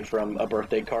steps away from a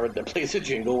birthday card that plays a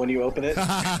jingle when you open it.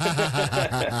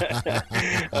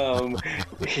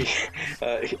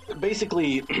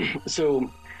 Basically,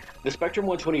 so the Spectrum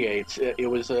 128, it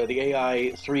was the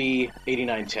AI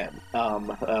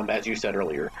 38910, as you said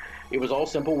earlier. It was all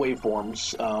simple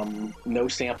waveforms, no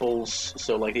samples.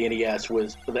 So like the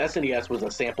SNES was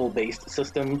a sample-based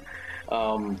system.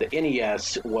 The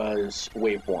NES was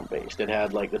waveform-based. It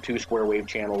had like the 2 square wave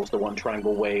channels, the 1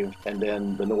 triangle wave, and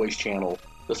then the noise channel.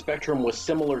 The Spectrum was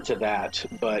similar to that,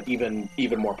 but even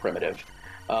more primitive.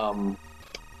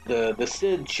 The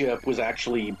SID chip was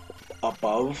actually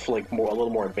above, like a little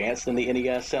more advanced than the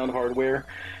NES sound hardware,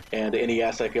 and the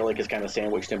NES I feel like is kind of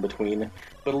sandwiched in between,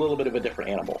 but a little bit of a different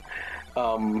animal.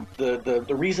 The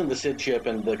reason the SID chip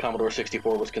and the Commodore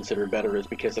 64 was considered better is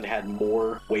because it had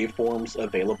more waveforms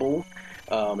available.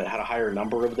 It had a higher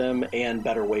number of them and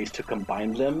better ways to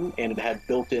combine them, and it had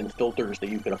built-in filters that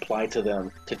you could apply to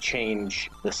them to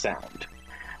change the sound.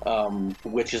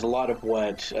 Which is a lot of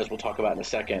what, as we'll talk about in a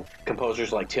second,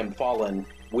 composers like Tim Follin,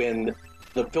 when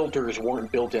the filters weren't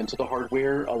built into the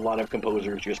hardware, a lot of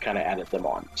composers just kind of added them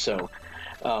on. So,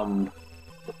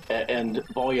 and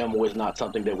volume was not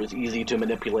something that was easy to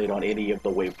manipulate on any of the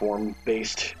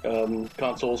waveform-based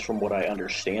consoles, from what I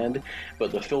understand.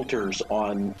 But the filters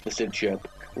on the SID chip,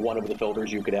 one of the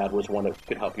filters you could add was one that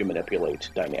could help you manipulate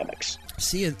dynamics.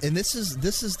 See, and this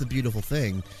is the beautiful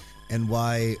thing, and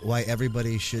why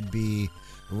everybody should be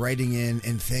writing in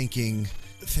and thanking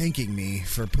me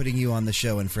for putting you on the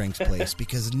show in Frank's place,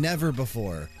 because never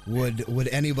before would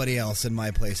anybody else in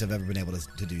my place have ever been able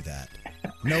to do that.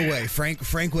 No way.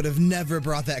 Frank would have never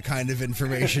brought that kind of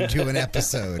information to an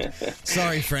episode.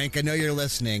 Sorry, Frank. I know you're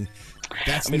listening.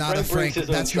 That's not a Frank.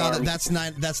 That's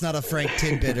not a Frank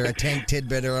tidbit or a Tank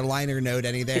tidbit or a liner note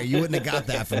any there. You wouldn't have got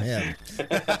that from him.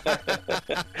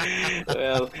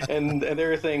 Well, and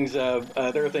there are things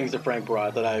that Frank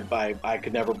brought that I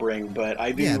could never bring, but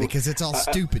I do. Yeah, because it's all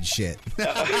stupid shit. I've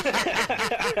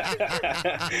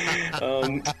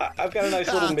got a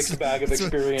nice little mixed bag of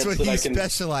experience that's what that he I can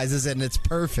specializes in. It's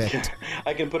perfect.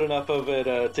 I can put enough of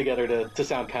it together to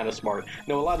sound kind of smart.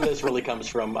 No, a lot of this really comes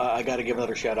from. I got to give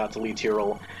another shout out to Lee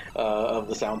Tyrrell of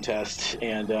the Sound Test,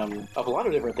 and of a lot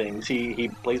of different things. He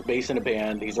plays bass in a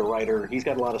band. He's a writer. He's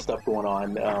got a lot of stuff going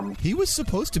on. He was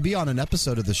supposed to be on an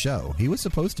episode of the show. And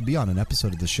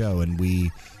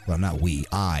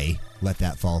I let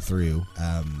that fall through.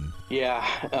 And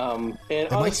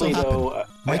honestly, though,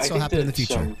 might still happen in the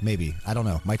future. Maybe, I don't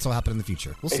know. Might still happen in the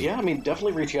future. We'll see. Yeah, I mean,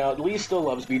 definitely reach out. Lee still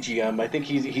loves BGM. I think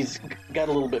he's got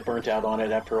a little bit burnt out on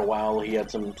it after a while. He had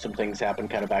some things happen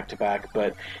kind of back to back,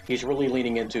 but he's really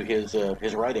leaning into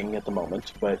his writing at the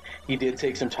moment. But he did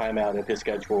take some time out of his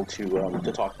schedule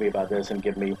to talk to me about this and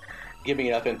give me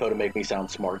enough info to make me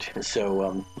sound smart.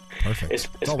 So, perfect.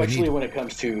 Especially when it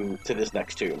comes to this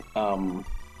next tune.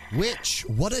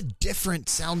 What a different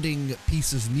sounding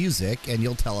piece of music, and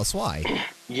you'll tell us why.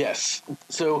 Yes.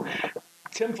 So,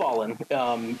 Tim Follin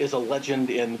is a legend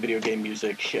in video game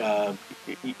music. I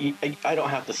don't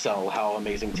have to sell how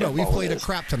amazing Tim Follin is. No, we've played a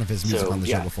crap ton of his music on the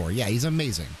show before. Yeah, he's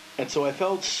amazing. And so I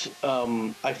felt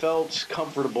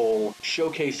comfortable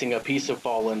showcasing a piece of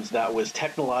Follin's that was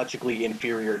technologically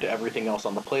inferior to everything else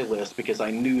on the playlist, because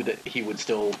I knew that he would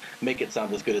still make it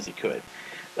sound as good as he could.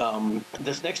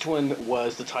 This next one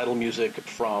was the title music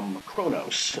from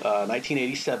Chronos,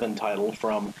 1987 title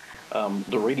from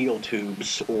the Radial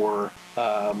Tubes, or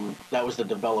that was the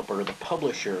developer. The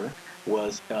publisher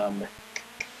was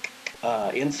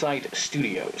Insight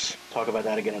Studios. Talk about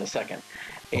that again in a second.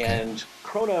 Okay. And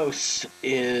Chronos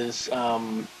is,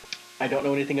 I don't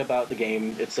know anything about the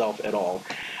game itself at all,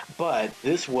 but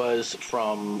this was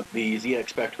from the ZX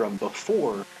Spectrum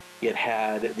before it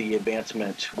had the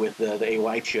advancement with the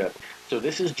AY chip. So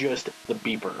this is just the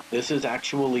beeper. This is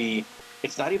actually,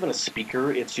 it's not even a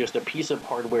speaker, it's just a piece of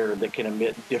hardware that can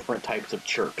emit different types of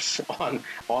chirps on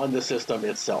the system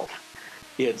itself.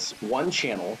 It's one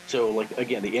channel, so like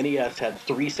again, the NES had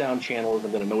 3 sound channels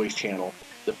and then a noise channel.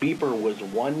 The beeper was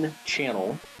one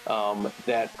channel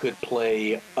that could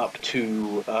play up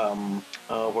to,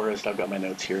 where is it? I've got my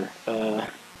notes here.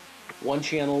 One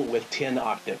channel with 10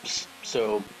 octaves.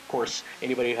 So, of course,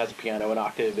 anybody who has a piano, an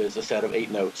octave is a set of 8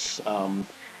 notes.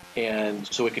 and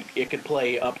so it could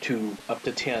play up to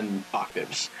 10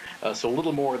 octaves, so a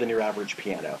little more than your average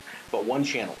piano, but one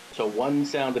channel, so one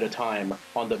sound at a time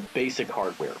on the basic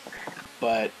hardware.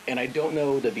 And I don't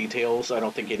know the details. I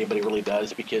don't think anybody really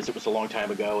does because it was a long time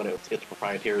ago and it's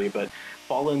proprietary. But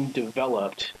Fallen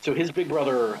developed. So his big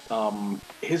brother,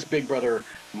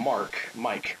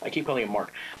 Mike. I keep calling him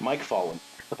Mark. Mike Fallen.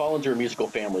 The Fallens are a musical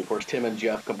family. Of course, Tim and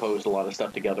Jeff composed a lot of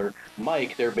stuff together.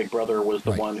 Mike, their big brother, was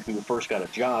the one who first got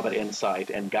a job at Insight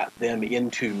and got them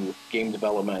into game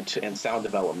development and sound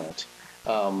development.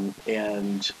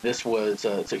 And this was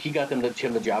so he got him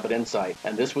the job at Insight,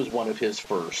 and this was one of his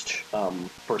first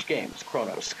games,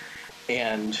 Chronos.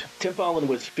 And Tim Fallen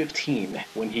was 15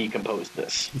 when he composed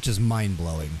this, which is mind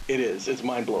blowing. It is. It's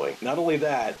mind blowing. Not only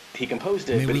that, he composed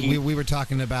it, but we were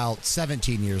talking about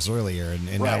 17 years earlier,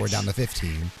 and now we're down to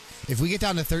 15. If we get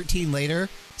down to 13 later,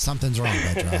 something's wrong,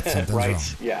 Bedroth. Something's right? Wrong.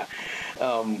 Yeah.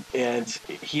 And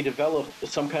he developed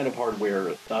some kind of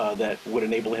hardware that would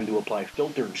enable him to apply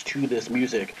filters to this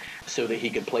music so that he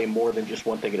could play more than just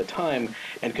one thing at a time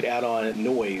and could add on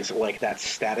noise like that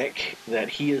static that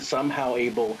he is somehow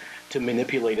able to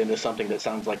manipulate into something that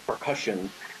sounds like percussion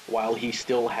while he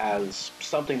still has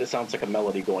something that sounds like a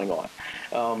melody going on.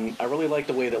 I really like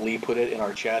the way that Lee put it in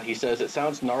our chat. He says, it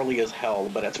sounds gnarly as hell,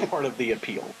 but it's part of the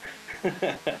appeal.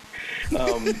 It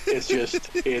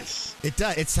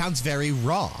does. It sounds very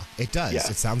raw. It does. Yeah.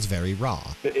 It sounds very raw.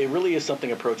 It really is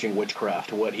something approaching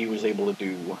witchcraft, what he was able to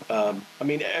do. I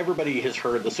mean, everybody has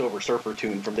heard the Silver Surfer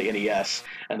tune from the NES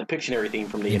and the Pictionary theme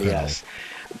from the NES.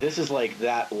 This is like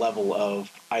that level of,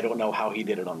 I don't know how he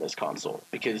did it on this console,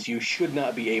 because you should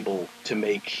not be able to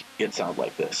make it sound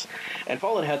like this. And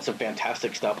Fallen had some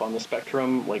fantastic stuff on the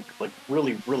Spectrum, like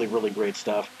really, really, really great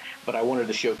stuff. But I wanted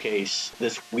to showcase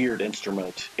this weird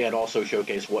instrument and also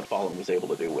showcase what Fallen was able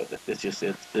to do with it.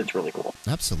 It's really cool.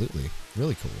 Absolutely.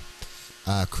 Really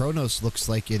cool. Chronos looks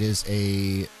like it is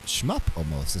a shmup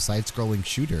almost, a side-scrolling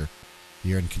shooter.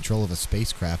 You're in control of a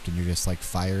spacecraft and you're just like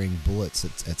firing bullets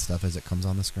at stuff as it comes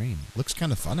on the screen. Looks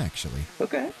kind of fun, actually.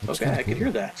 Okay, I could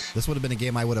hear that. This would have been a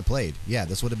game I would have played. Yeah,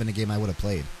 this would have been a game I would have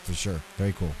played for sure.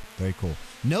 Very cool. Very cool.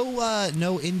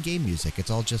 No in-game music. It's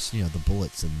all just, the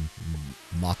bullets and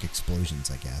mock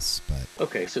explosions, I guess. But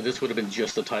okay, so this would have been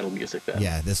just the title music then.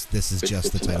 Yeah, this is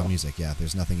just the title music. Yeah,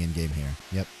 there's nothing in-game here.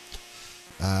 Yep.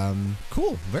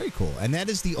 Cool. Very cool. And that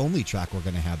is the only track we're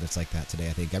going to have that's like that today,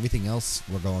 I think. Everything else,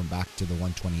 we're going back to the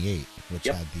 128, which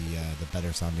had the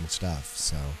better sounding stuff.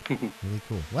 So, really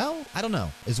cool. Well, I don't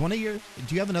know. Do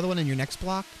you have another one in your next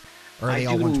block? Or are they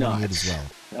all 128 as well?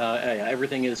 Yeah,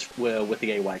 everything is with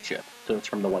the AY chip. So it's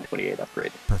from the 128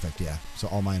 upgrade. Perfect, yeah. So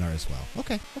all mine are as well.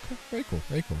 Okay. Very cool.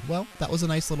 Very cool. Well, that was a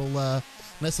nice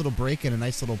little break and a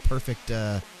nice little perfect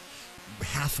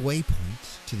halfway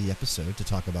point to the episode to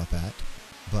talk about that.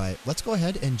 But let's go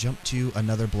ahead and jump to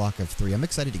another block of 3. I'm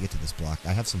excited to get to this block.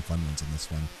 I have some fun ones in this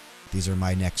one. These are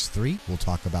my next 3. We'll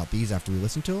talk about these after we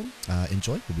listen to them.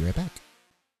 Enjoy. We'll be right back.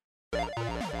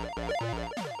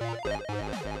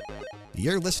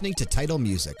 You're listening to title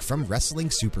music from Wrestling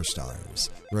Superstars,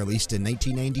 released in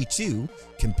 1992,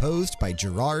 composed by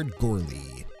Gerard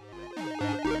Gorley.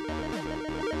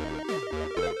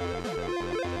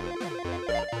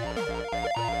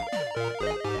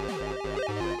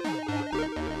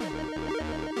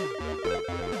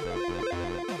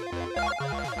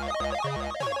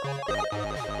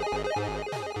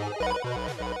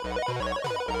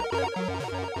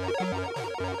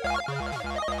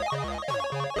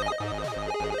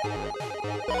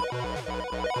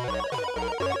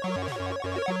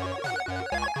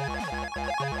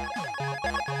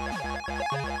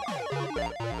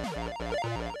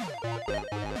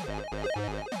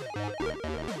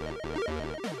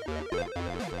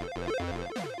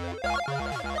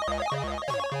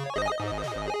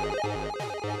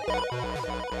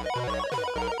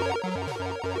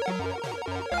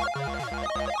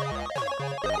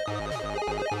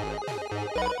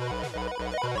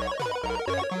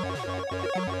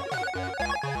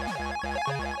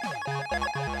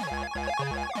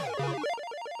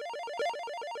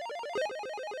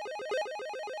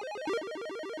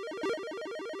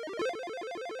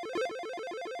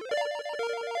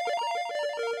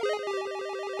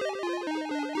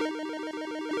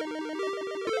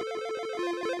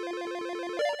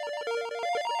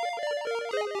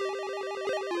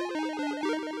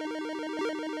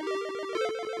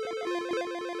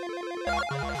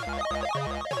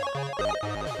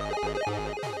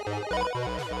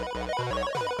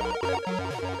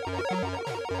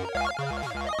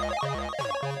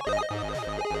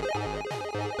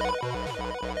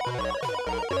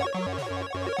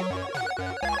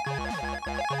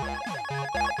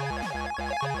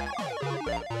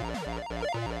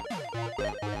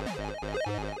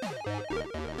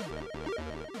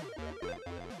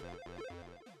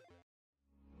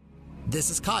 This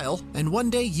is Kyle, and one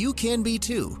day you can be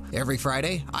too. Every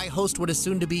Friday, I host what is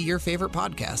soon to be your favorite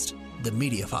podcast, The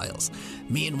Media Files.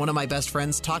 Me and one of my best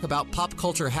friends talk about pop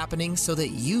culture happenings so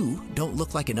that you don't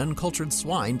look like an uncultured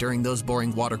swine during those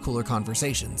boring water cooler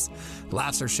conversations.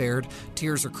 Laughs are shared,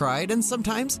 tears are cried, and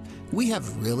sometimes we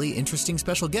have really interesting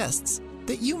special guests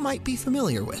that you might be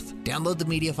familiar with. Download The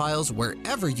Media Files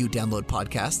wherever you download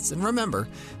podcasts, and remember,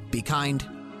 be kind,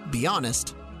 be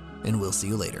honest, and we'll see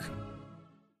you later.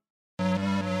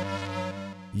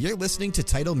 You're listening to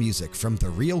title music from The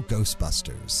Real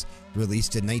Ghostbusters,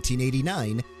 released in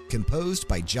 1989, composed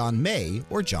by John May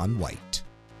or John White.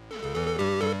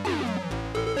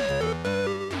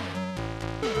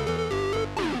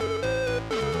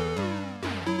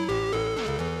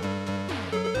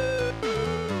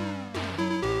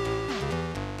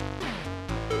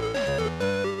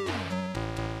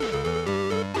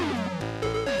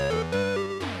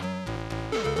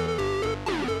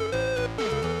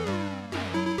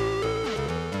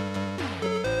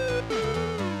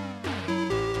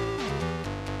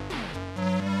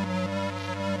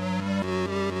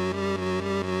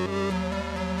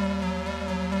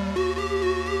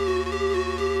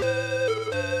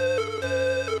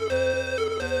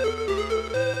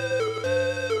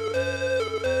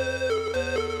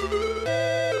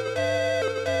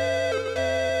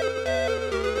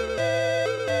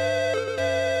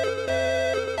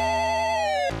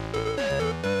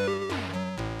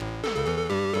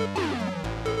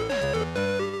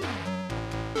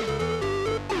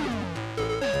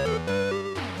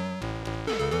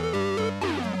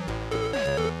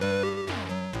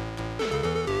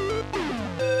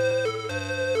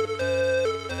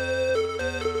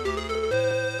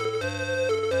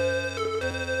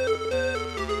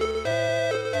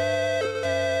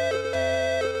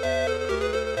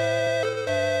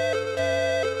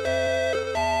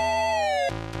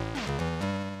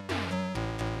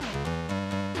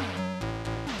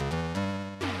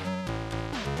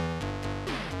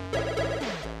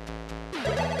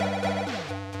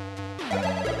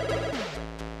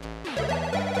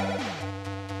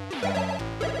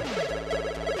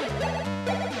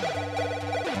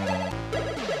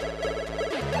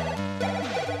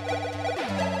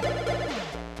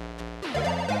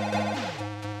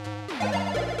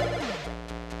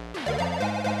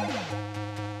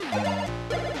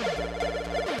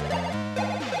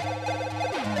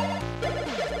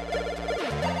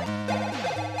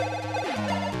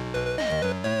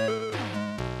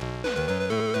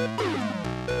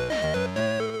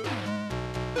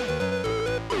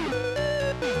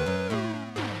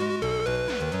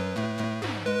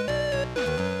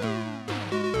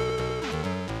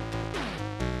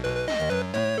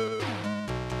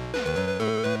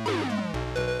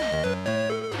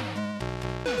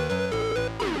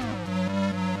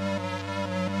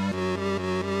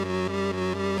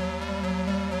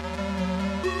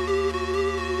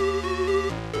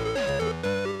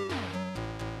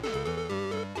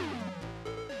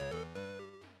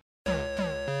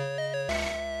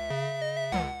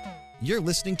 You're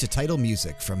listening to title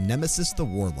music from Nemesis the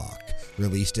Warlock,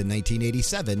 released in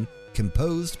 1987,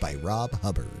 composed by Rob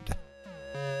Hubbard.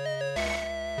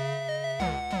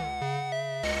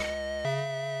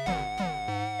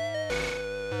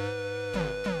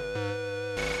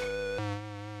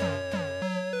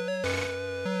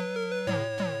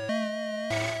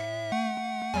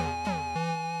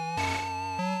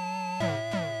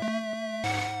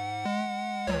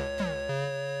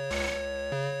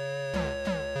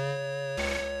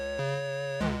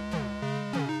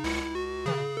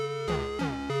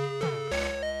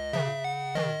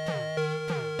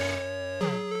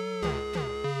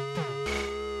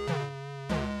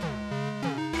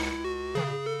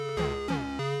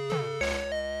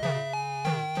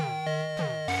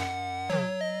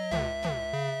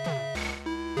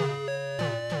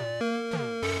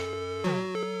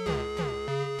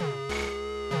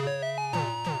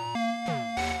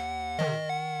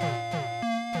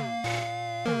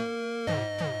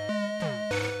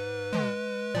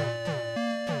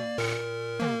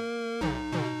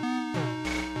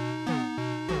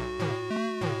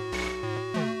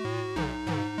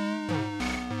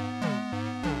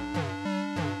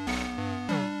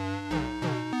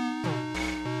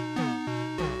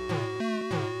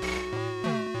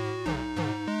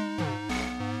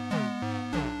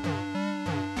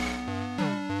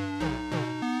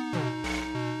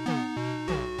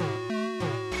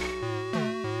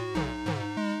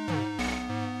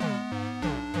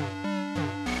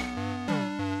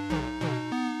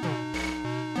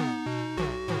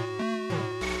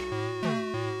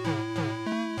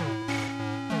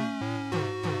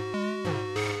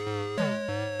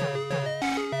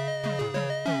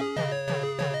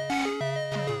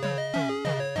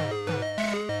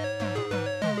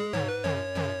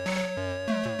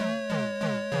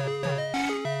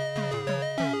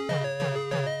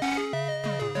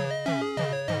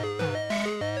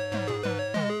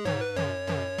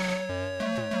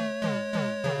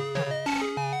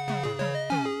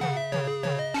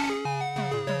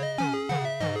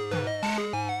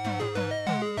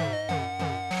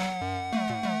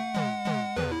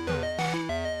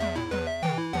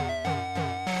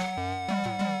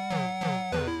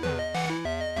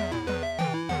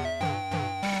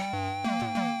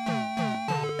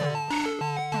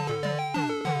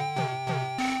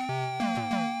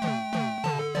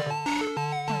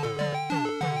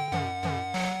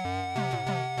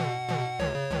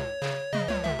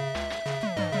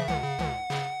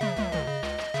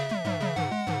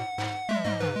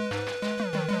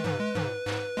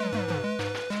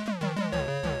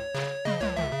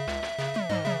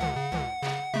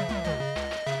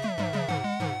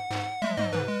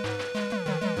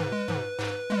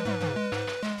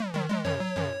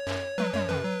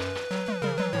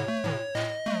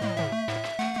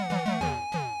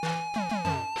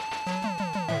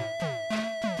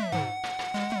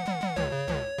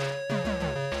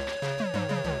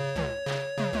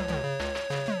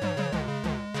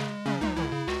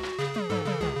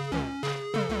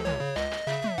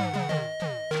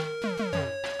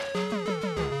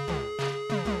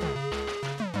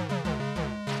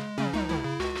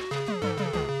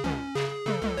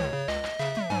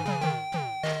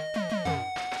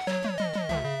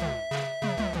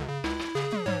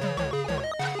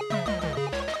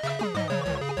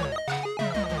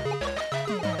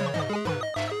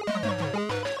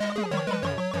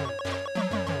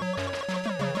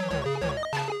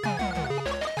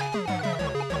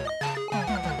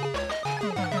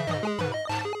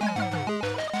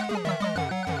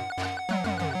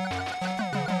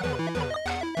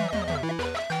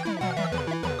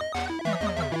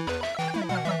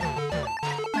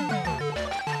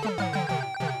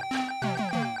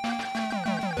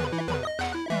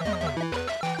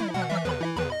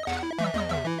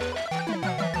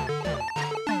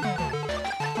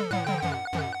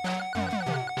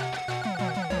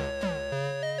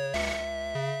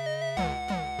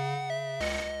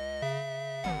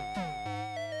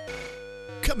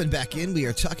 Coming back in, we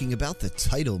are talking about the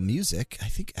title music. I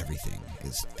think everything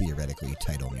is theoretically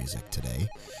title music today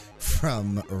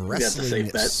from Wrestling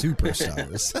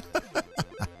Superstars.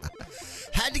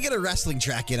 Had to get a wrestling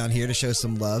track in on here to show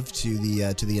some love to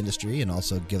the industry and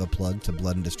also give a plug to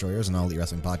Blood and Destroyers, an all-elite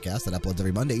wrestling podcast that uploads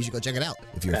every Monday. You should go check it out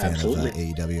if you're a fan of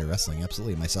AEW or wrestling.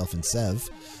 Absolutely. Myself and Sev,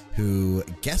 who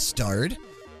guest starred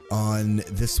on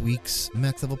this week's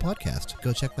Max Level podcast.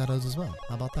 Go check that out as well.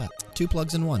 How about that? 2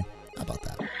 plugs in 1. How about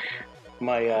that?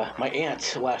 My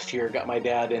aunt last year got my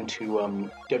dad into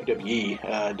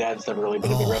WWE. Dad's never really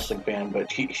been a big wrestling fan, but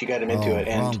she got him into it.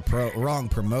 And wrong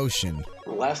promotion.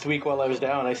 Last week while I was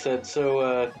down, I said,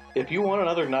 so if you want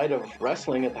another night of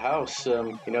wrestling at the house,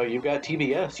 you've got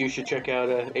TBS. You should check out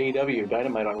AEW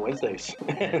Dynamite on Wednesdays.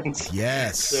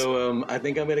 Yes. So I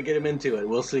think I'm going to get him into it.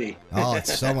 We'll see. Oh,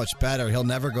 it's so much better. He'll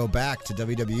never go back to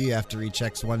WWE after he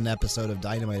checks one episode of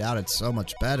Dynamite out. It's so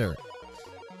much better.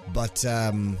 But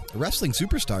Wrestling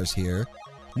Superstars here,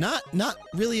 not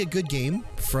really a good game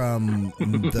from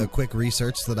the quick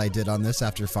research that I did on this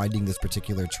after finding this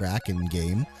particular track in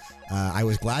game. I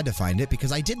was glad to find it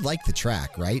because I did like the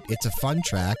track, right? It's a fun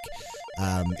track.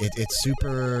 It's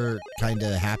super kind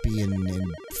of happy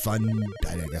and fun.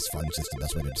 I guess fun is just the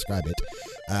best way to describe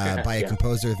it. By a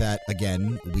composer that,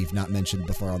 again, we've not mentioned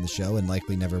before on the show and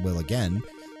likely never will again,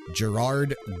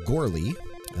 Gerard Gorley.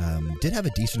 Did have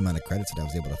a decent amount of credits that I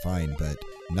was able to find, but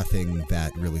nothing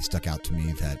that really stuck out to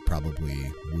me that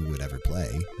probably we would ever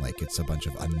play. Like, it's a bunch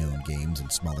of unknown games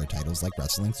and smaller titles like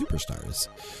Wrestling Superstars,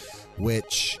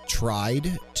 which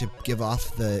tried to give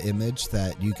off the image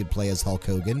that you could play as Hulk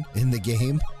Hogan in the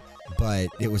game, but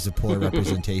it was a poor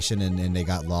representation, and they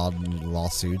got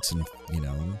lawsuits and,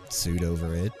 sued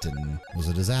over it, and it was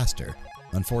a disaster.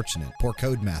 Unfortunate. Poor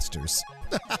Codemasters.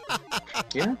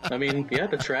 Yeah, I mean,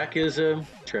 the track is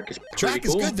pretty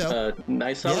cool. Good though.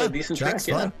 Nice, solid, decent track.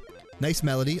 Fun. Nice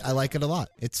melody. I like it a lot.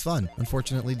 It's fun.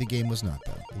 Unfortunately, the game was not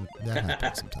though. That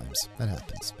happens sometimes. That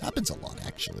happens. Happens a lot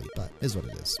actually, but is what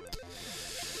it is.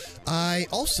 I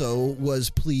also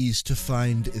was pleased to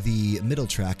find the middle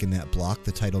track in that block,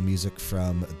 the title music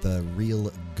from The Real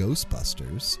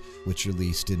Ghostbusters, which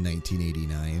released in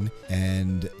 1989.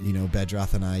 And,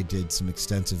 Bedroth and I did some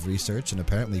extensive research, and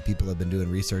apparently people have been doing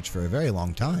research for a very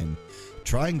long time,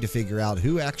 trying to figure out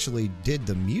who actually did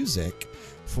the music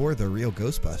for The Real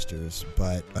Ghostbusters,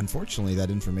 but unfortunately that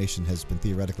information has been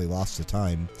theoretically lost to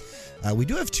time. We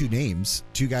do have 2 names,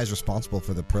 2 guys responsible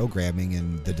for the programming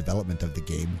and the development of the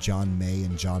game, John May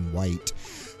and John White.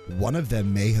 One of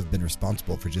them may have been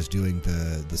responsible for just doing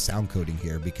the sound coding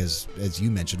here because, as you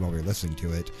mentioned while we were listening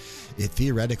to it, it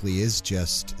theoretically is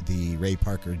just the Ray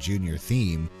Parker Jr.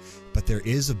 theme, but there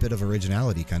is a bit of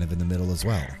originality kind of in the middle as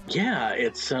well. Yeah,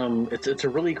 it's a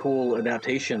really cool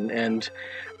adaptation, and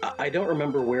I don't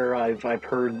remember where I've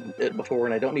heard it before,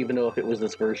 and I don't even know if it was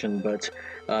this version, but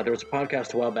there was a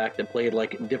podcast a while back that played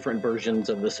like different versions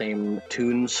of the same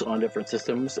tunes on different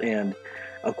systems, and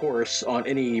of course on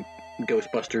any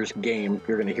Ghostbusters game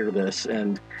you're going to hear this,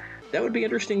 and that would be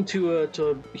interesting to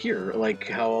hear, like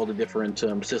how all the different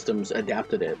systems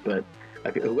adapted it. But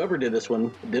whoever did this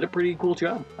one did a pretty cool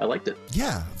job. I liked it.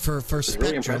 Yeah, for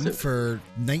Spectrum, really for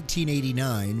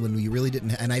 1989, when we really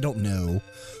didn't, and I don't know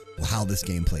how this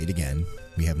game played. Again,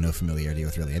 we have no familiarity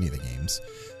with really any of the games,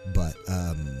 but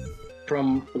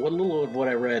from what little of what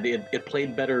I read, it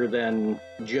played better than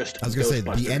just I was going to say,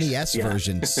 the NES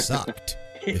version sucked.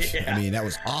 I mean, that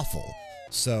was awful.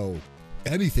 So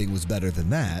anything was better than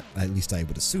that. At least I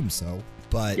would assume so.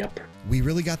 But we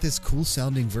really got this cool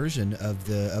sounding version of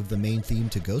the main theme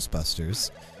to Ghostbusters,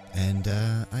 and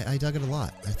I dug it a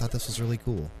lot. I thought this was really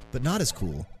cool, but not as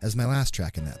cool as my last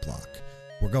track in that block.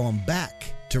 We're going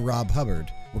back to Rob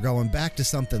Hubbard. We're going back to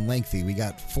something lengthy. We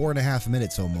got 4.5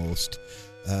 minutes almost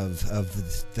of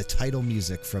the title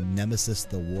music from Nemesis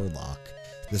the Warlock.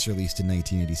 This released in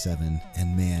 1987,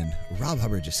 and man, Rob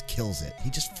Hubbard just kills it. He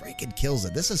just freaking kills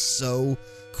it. This is so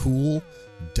cool,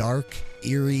 dark,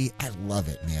 eerie. I love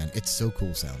it, man. It's so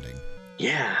cool sounding.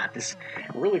 Yeah, this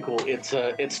really cool.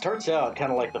 It starts out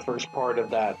kind of like the first part of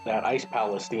that Ice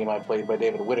Palace theme I played by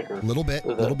David Whittaker. A little bit,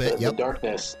 the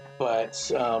darkness.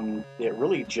 But it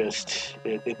really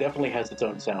it definitely has its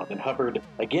own sound. And Hubbard,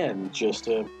 again, just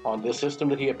on this system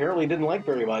that he apparently didn't like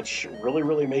very much,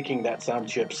 really making that sound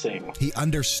chip sing. He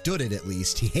understood it, at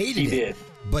least. He hated it. He did.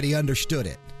 But he understood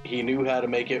it. He knew how to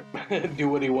make it do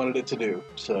what he wanted it to do.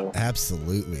 So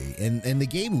absolutely. And the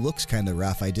game looks kind of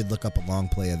rough. I did look up a long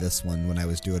play of this one when I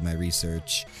was doing my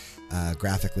research.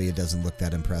 Graphically, it doesn't look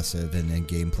that impressive, and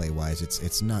gameplay-wise,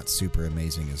 it's not super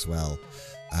amazing as well.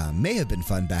 may have been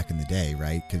fun back in the day,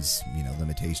 right? Because,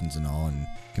 limitations and all, and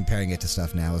comparing it to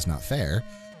stuff now is not fair.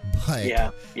 But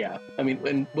yeah. I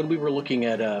mean, when we were looking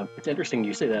at, it's interesting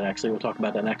you say that, actually. We'll talk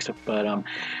about that next. But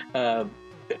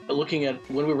looking at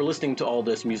when we were listening to all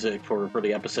this music for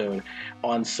the episode,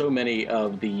 on so many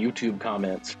of the YouTube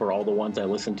comments for all the ones I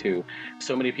listened to,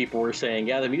 so many people were saying,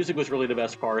 yeah, the music was really the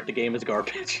best part. The game is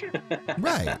garbage.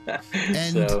 Right.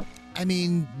 And I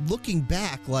mean, looking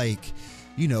back, like,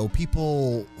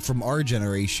 people from our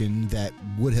generation that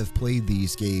would have played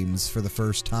these games for the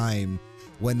first time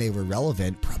when they were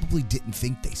relevant probably didn't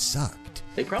think they sucked.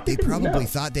 They probably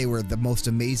thought they were the most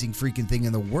amazing freaking thing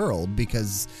in the world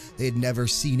because they'd never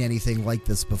seen anything like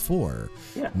this before.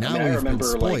 Yeah. Now I we've been remember,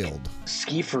 spoiled. like,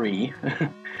 Ski Free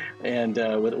and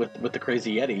with the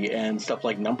Crazy Yeti and stuff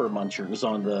like Number Munchers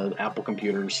on the Apple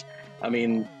computers. I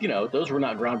mean, those were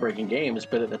not groundbreaking games,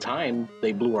 but at the time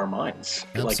they blew our minds.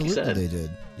 Absolutely, like you said. They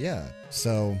did. Yeah.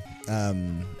 So,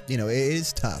 it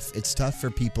is tough. It's tough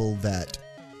for people that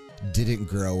didn't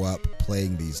grow up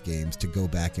playing these games to go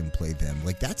back and play them.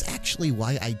 Like, that's actually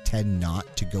why I tend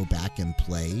not to go back and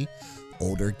play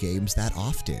older games that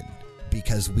often,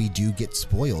 because we do get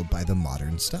spoiled by the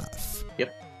modern stuff.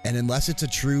 Yep. And unless it's a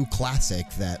true classic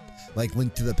that, like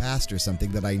Link to the Past or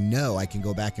something that I know I can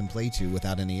go back and play to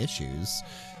without any issues,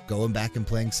 going back and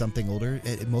playing something older,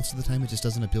 most of the time it just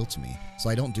doesn't appeal to me.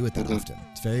 So I don't do it that often.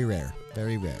 It's very rare.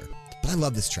 Very rare. But I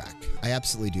love this track. I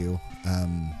absolutely do.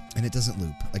 And it doesn't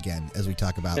loop, again, as we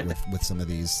talk about with some of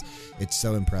these. It's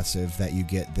so impressive that you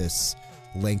get this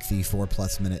lengthy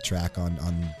 4+ minute track on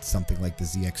something like the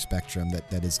ZX Spectrum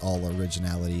that is all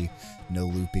originality, no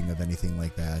looping of anything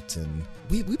like that. And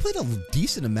we played a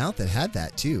decent amount that had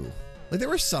that too. Like, there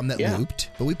were some that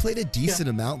looped, but we played a decent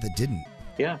amount that didn't.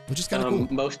 Yeah, which is kind of cool.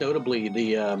 Most notably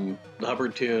the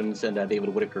Hubbard tunes and that David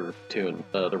Whittaker tune,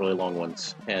 the really long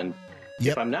ones. And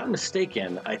if I'm not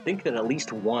mistaken, I think that at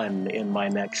least one in my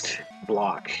next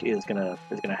block is gonna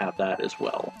have that as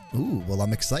well. Ooh, well,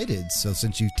 I'm excited. So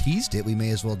since you teased it, we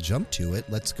may as well jump to it.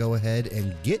 Let's go ahead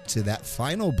and get to that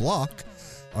final block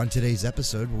on today's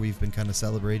episode, where we've been kind of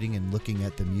celebrating and looking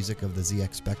at the music of the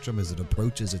ZX Spectrum as it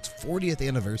approaches its 40th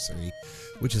anniversary,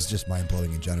 which is just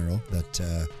mind-blowing in general,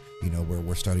 that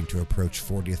we're starting to approach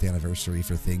 40th anniversary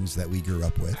for things that we grew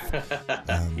up with.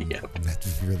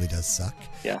 That really does suck.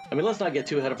 Yeah. I mean, let's not get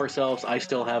too ahead of ourselves. I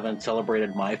still haven't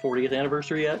celebrated my 40th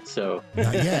anniversary yet, so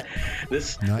not yet.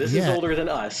 this is older than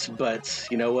us, but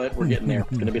you know what? We're getting there.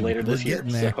 It's going to be later this year.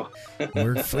 There. So.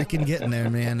 We're freaking getting there,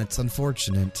 man. It's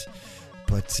unfortunate.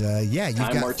 But you've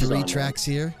got 3 tracks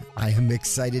here. I am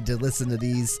excited to listen to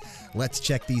these. Let's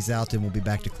check these out, and we'll be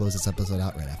back to close this episode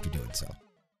out right after doing so.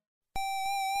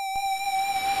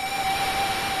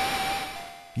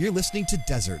 You're listening to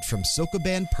Desert from Soca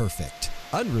Band Perfect,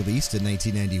 unreleased in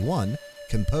 1991,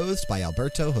 composed by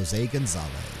Alberto Jose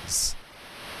Gonzalez.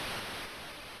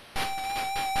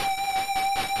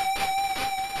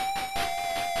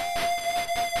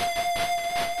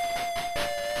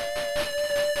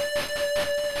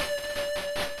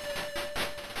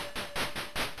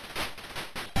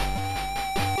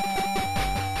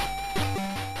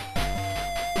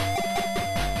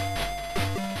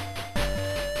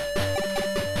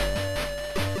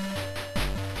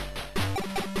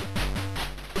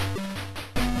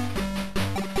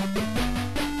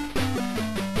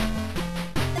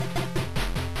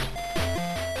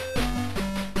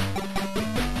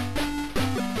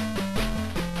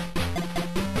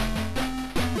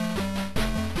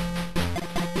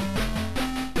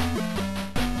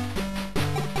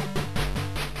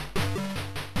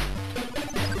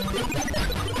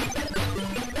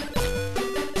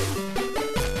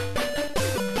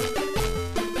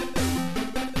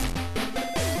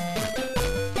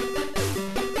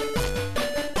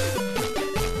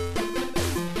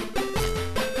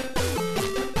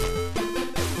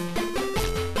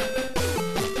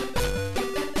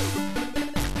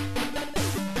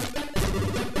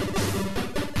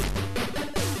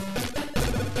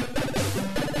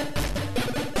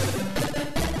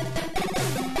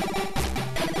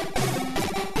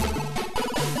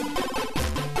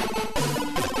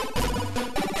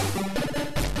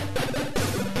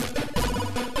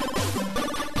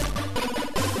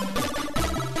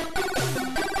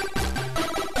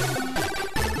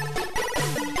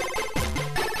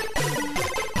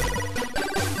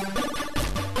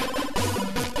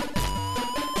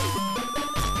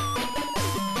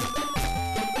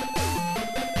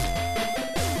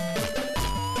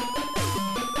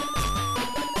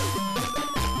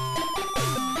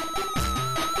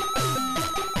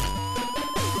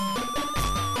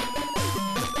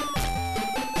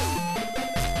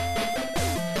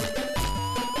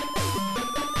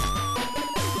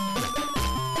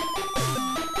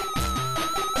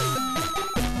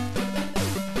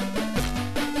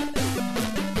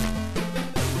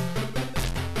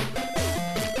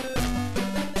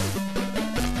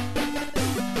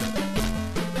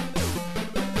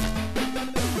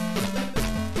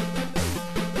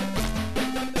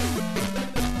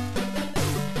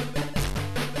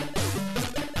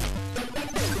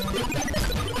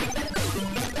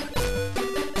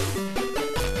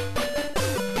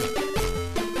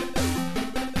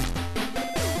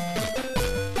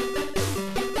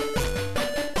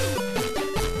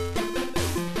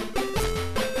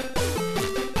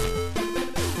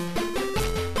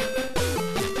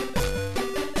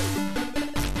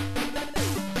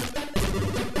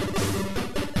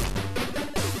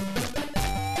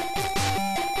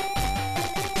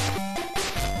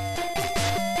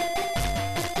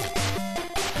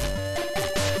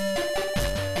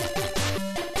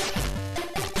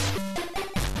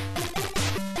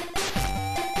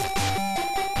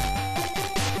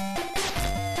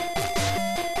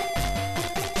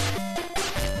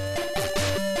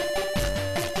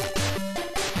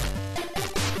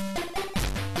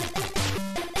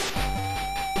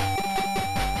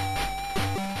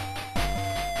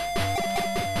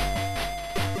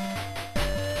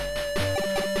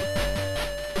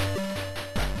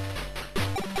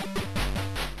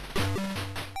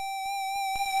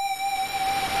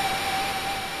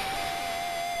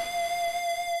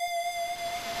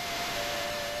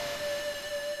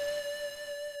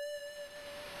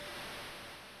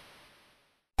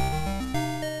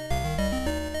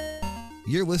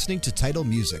 You're listening to title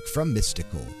music from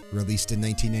Mystical, released in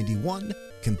 1991,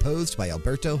 composed by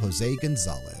Alberto Jose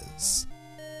Gonzalez.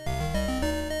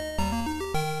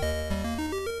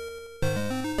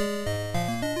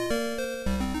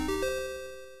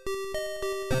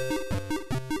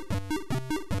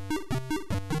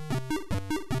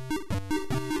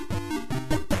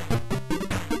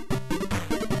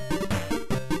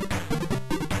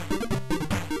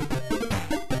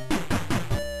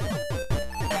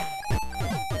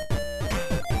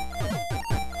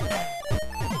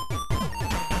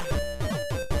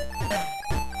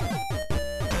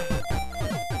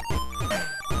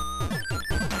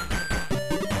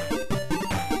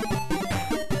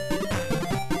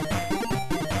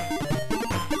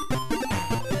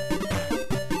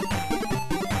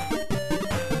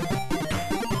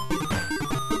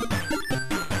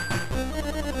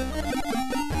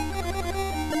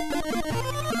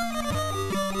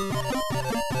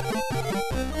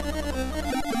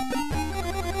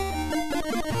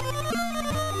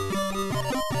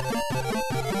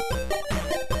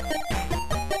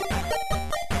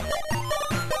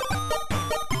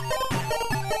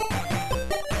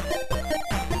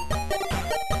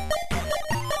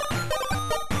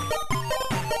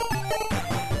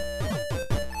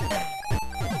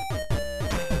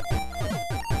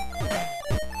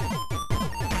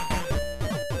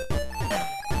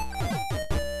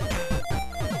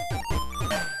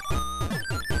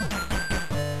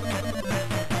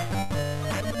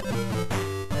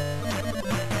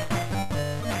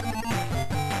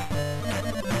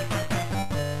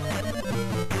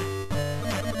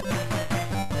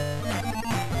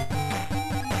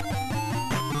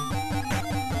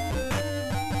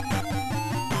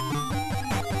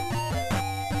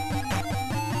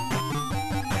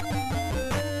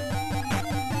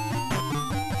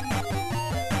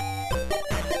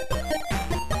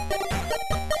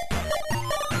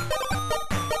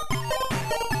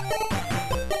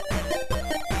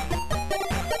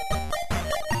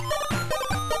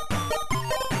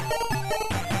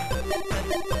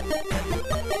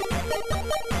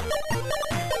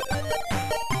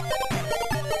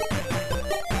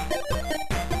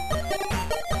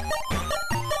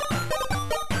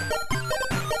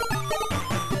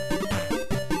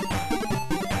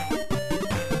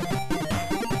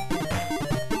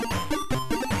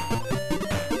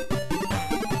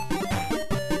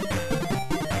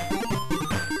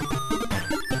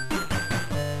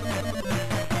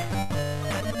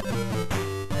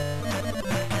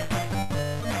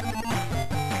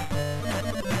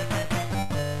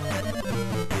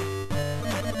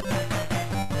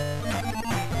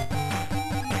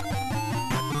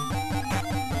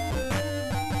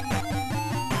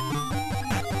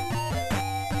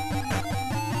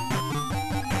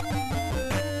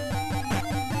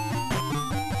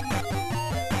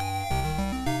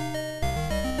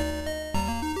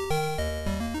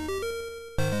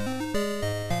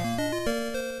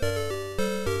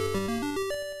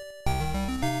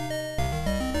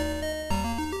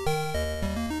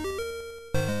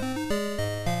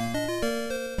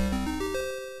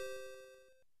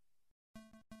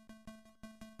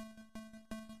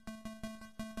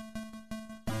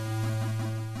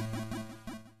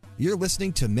 You're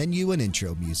listening to menu and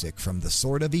intro music from The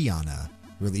Sword of Iana,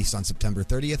 released on September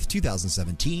 30th,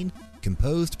 2017,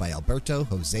 composed by Alberto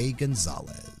Jose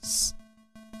Gonzalez.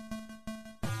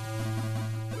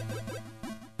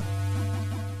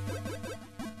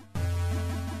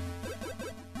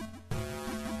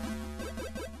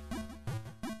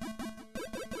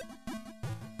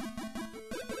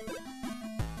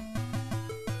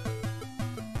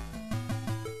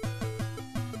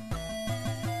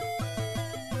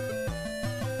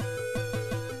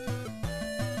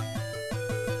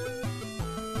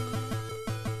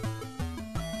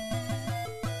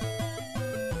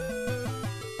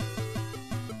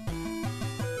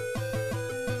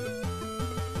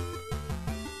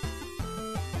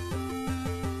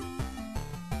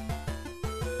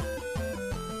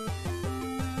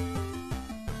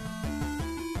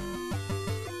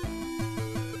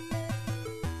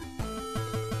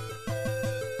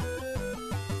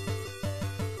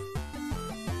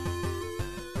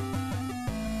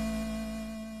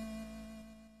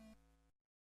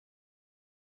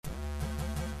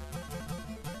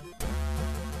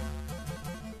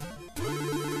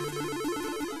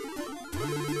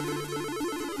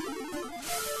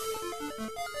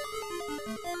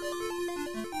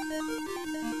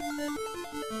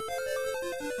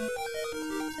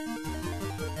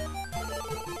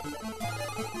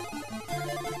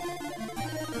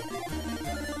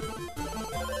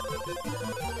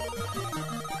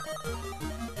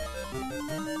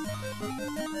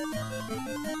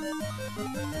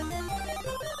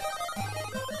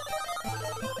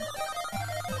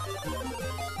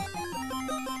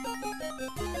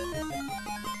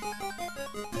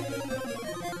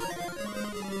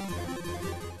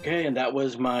 Okay, and that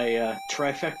was my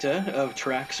trifecta of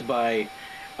tracks by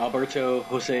Alberto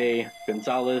Jose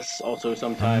Gonzalez, also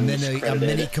sometimes credited. A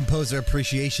mini composer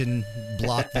appreciation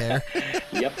block there.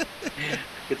 Yep.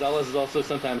 Gonzalez is also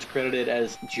sometimes credited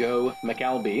as Joe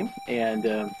McAlbee,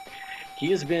 and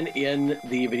he has been in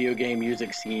the video game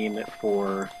music scene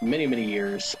for many, many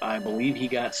years. I believe he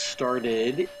got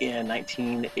started in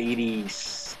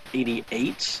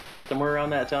 1988, somewhere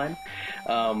around that time.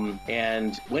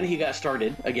 And when he got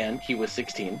started, again, he was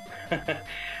 16.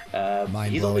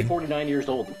 He's only 49 years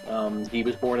old. He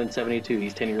was born in 72.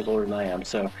 He's 10 years older than I am.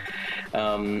 So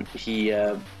he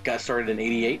got started in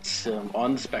 88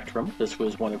 on the Spectrum. This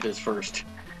was one of his first,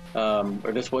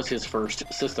 this was his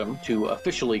first system to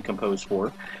officially compose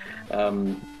for.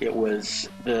 It was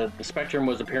the Spectrum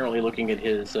was apparently looking at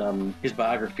his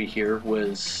biography here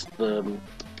was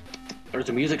there's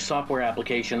a music software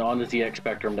application on the ZX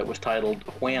Spectrum that was titled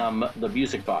Wham! The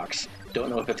Music Box. Don't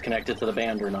know if it's connected to the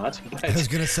band or not. But I was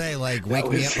going to say, like, wake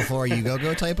me up before you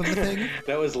go type of a thing?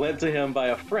 That was lent to him by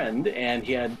a friend, and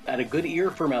he had a good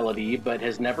ear for melody, but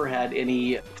has never had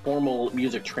any formal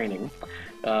music training.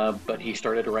 But he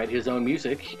started to write his own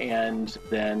music and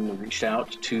then reached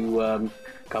out to a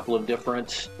couple of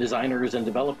different designers and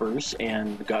developers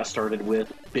and got started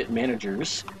with Bit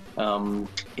Managers. Nope,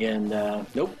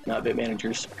 not Bit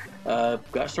Managers.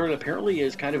 Got started apparently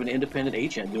as kind of an independent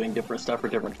agent doing different stuff for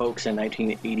different folks in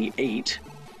 1988.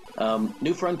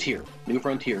 New Frontier,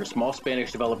 small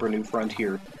Spanish developer New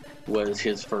Frontier was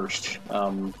his first.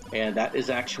 And that is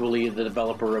actually the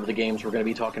developer of the games we're going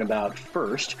to be talking about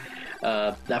first.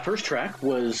 That first track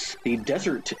was the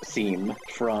desert theme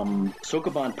from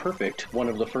Sokoban Perfect, one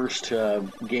of the first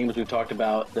games we've talked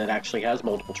about that actually has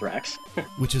multiple tracks.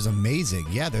 Which is amazing.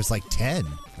 Yeah, there's like 10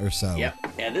 or so. Yeah,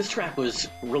 and this track was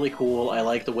really cool. I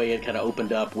like the way it kind of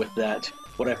opened up with that,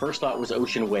 what I first thought was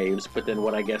ocean waves, but then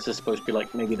what I guess is supposed to be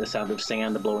like maybe the sound of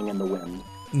sand blowing in the wind.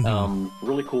 Mm-hmm.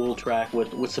 Really cool track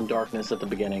with some darkness at the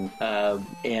beginning.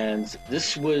 And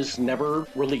this was never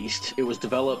released. It was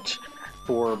developed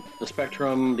for the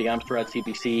Spectrum, the Amstrad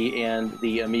CPC, and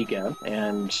the Amiga,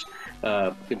 and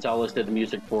Gonzalez did the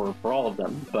music for all of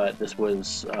them, but this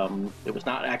was it was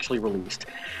not actually released.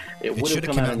 It would have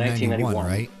come out in 1991,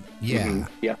 right? Yeah.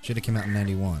 Mm-hmm. Yep. Should have come out in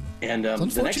 91. And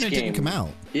it's the next game it didn't come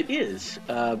out. It is.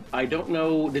 I don't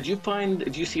know. Did you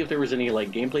see if there was any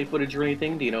like gameplay footage or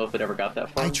anything? Do you know if it ever got that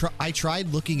far? I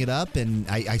tried looking it up, and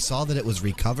I saw that it was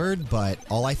recovered, but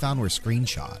all I found were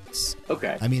screenshots.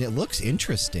 Okay. I mean, it looks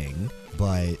interesting,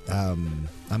 but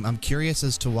I'm curious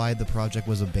as to why the project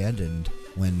was abandoned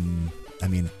when, I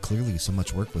mean, clearly so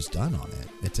much work was done on it.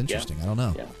 It's interesting. Yeah. I don't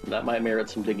know. Yeah, that might merit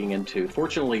some digging into.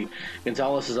 Fortunately,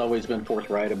 Gonzalez has always been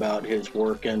forthright about his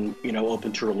work and,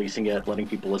 open to releasing it, letting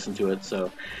people listen to it.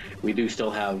 So we do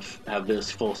still have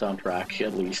this full soundtrack,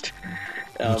 at least.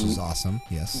 Which is awesome,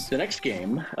 yes. The next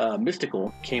game,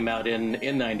 Mystical, came out in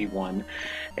 91,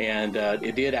 and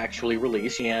it did actually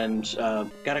release and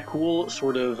got a cool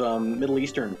sort of Middle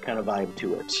Eastern kind of vibe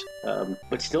to it.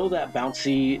 But still that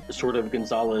bouncy sort of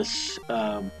Gonzalez,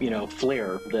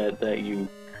 flair that you're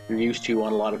used to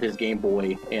on a lot of his Game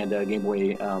Boy and Game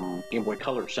Boy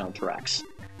Color soundtracks,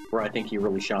 where I think he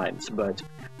really shines. But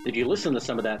if you listen to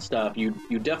some of that stuff, you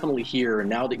definitely hear,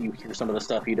 now that you hear some of the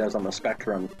stuff he does on the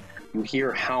Spectrum, you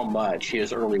hear how much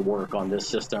his early work on this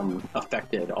system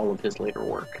affected all of his later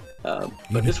work.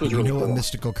 But this was really cool. What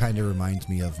Mystical kind of reminds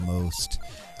me of most,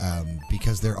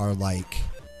 because there are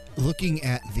looking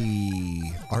at the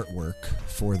artwork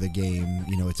for the game,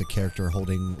 it's a character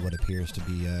holding what appears to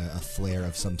be a flare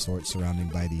of some sort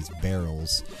surrounded by these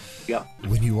barrels. Yep.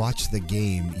 When you watch the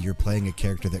game, you're playing a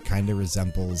character that kind of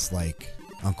resembles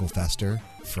Uncle Fester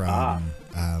from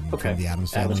the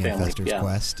Addams Family and Fester's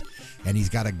Quest. And he's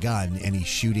got a gun, and he's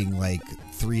shooting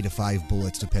 3 to 5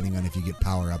 bullets, depending on if you get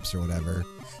power-ups or whatever.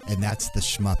 And that's the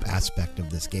shmup aspect of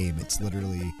this game. It's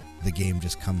literally the game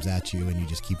just comes at you, and you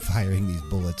just keep firing these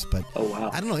bullets. But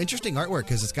I don't know, interesting artwork,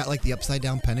 because it's got the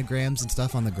upside-down pentagrams and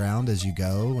stuff on the ground as you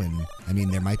go. And I mean,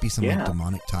 there might be some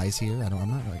demonic ties here.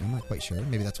 I'm not quite sure.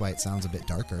 Maybe that's why it sounds a bit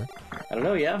darker. I don't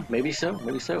know. Yeah, maybe so.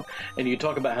 And you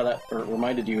talk about how that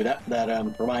reminded you.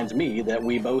 That reminds me that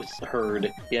we both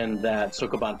heard in that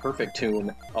Sokoban Perfect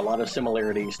tune a lot of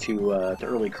similarities to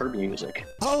early Kirby music.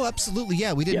 Oh, absolutely.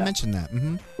 Yeah, we didn't mention that.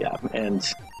 Mm-hmm. Yeah, and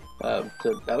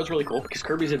so that was really cool, because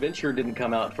Kirby's Adventure didn't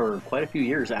come out for quite a few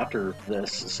years after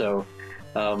this. So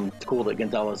it's cool that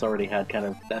Gonzalez already had kind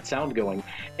of that sound going.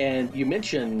 And you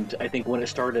mentioned, I think, when it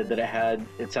started that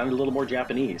it sounded a little more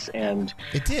Japanese, and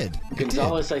it did.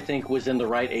 Gonzalez, I think, was in the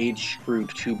right age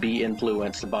group to be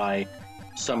influenced by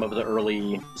some of the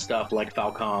early stuff like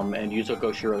Falcom and Yuzo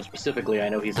Koshiro specifically. I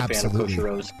know he's a Absolutely. fan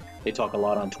of Koshiro's. They talk a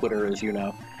lot on Twitter, as you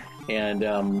know.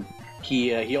 And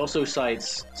he also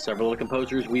cites several of the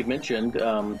composers we've mentioned,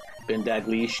 Ben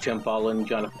Daglish, Tim Follin,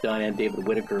 Jonathan Dunn, and David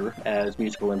Whitaker as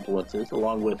musical influences,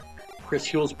 along with Chris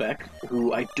Hulsbeck,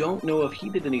 who I don't know if he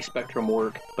did any Spectrum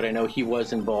work, but I know he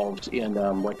was involved in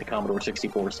like the Commodore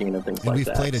 64 scene and things And like we've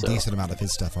that. played a decent amount of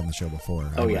his stuff on the show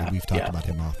before. We've talked about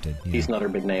him often. Yeah. He's another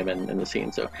big name in the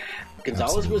scene. So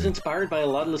Gonzalez was Absolutely. inspired by a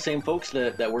lot of the same folks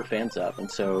that we're fans of, and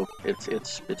so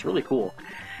it's really cool.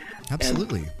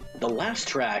 Absolutely. The last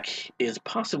track is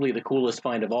possibly the coolest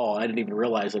find of all. I didn't even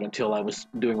realize it until I was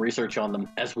doing research on them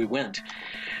as we went.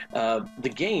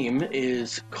 The game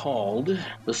is called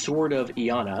The Sword of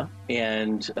Iana,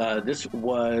 and this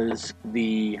was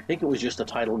I think it was just the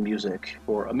title music,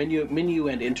 or a menu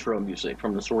and intro music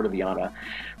from The Sword of Iana.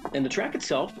 And the track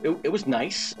itself, it was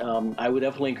nice. I would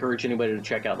definitely encourage anybody to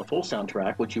check out the full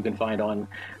soundtrack, which you can find on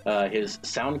his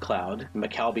SoundCloud,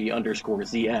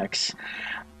 McCalby_ZX.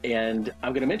 And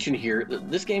I'm going to mention here,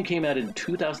 this game came out in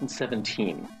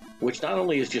 2017, which not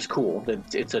only is just cool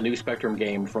that it's a new Spectrum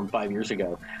game from 5 years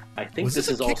ago. I think Was this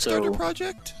this is a Kickstarter also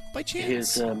project by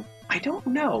chance? his. I don't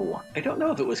know. I don't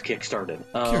know if it was Kickstarted.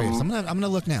 Curious. I'm gonna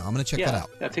look now. I'm gonna check that out.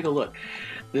 Yeah, take a look.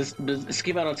 This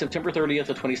came out on September 30th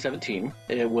of 2017.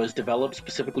 It was developed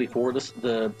specifically for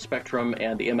the Spectrum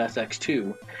and the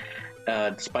MSX2.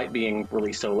 Despite being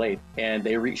released so late, and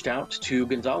they reached out to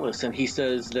Gonzalez, and he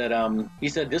says that he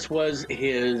said this was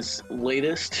his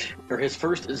latest or his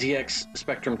first ZX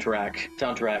Spectrum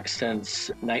soundtrack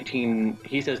since 90.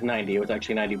 It was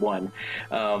actually 91,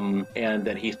 and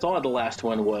that he thought the last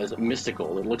one was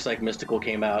Mystical. It looks like Mystical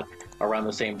came out around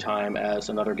the same time as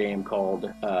another game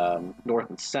called North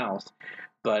and South.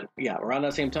 But yeah, around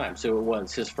that same time. So it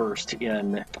was his first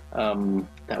in,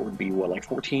 that would be what, like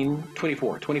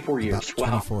 24 years.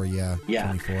 About 24, Wow. yeah.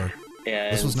 24.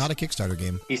 And This was not a Kickstarter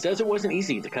game. he says it wasn't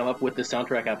easy to come up with the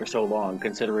soundtrack after so long,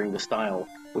 considering the style,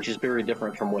 which is very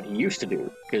different from what he used to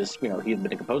do, because, he had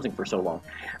been composing for so long.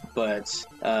 But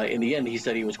in the end, he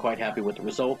said he was quite happy with the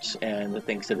results and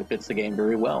thinks that it fits the game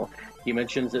very well. He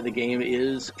mentions that the game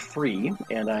is free,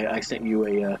 and I sent you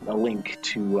a link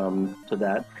to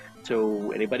that. So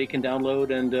anybody can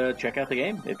download and check out the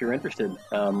game if you're interested.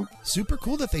 Super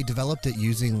cool that they developed it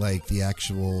using like the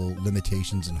actual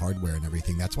limitations and hardware and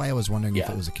everything. That's why I was wondering if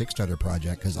it was a Kickstarter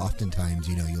project, because oftentimes,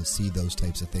 you'll see those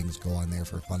types of things go on there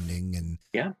for funding,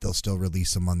 and they'll still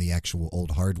release them on the actual old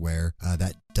hardware.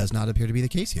 That does not appear to be the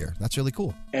case here. That's really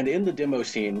cool. And in the demo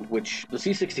scene, which the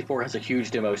C64 has a huge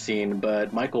demo scene,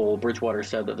 but Michael Bridgewater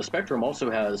said that the Spectrum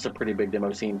also has a pretty big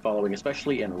demo scene following,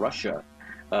 especially in Russia.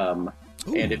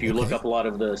 And if you look up a lot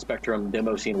of the Spectrum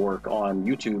demo scene work on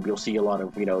YouTube, you'll see a lot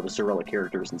of, the Cyrillic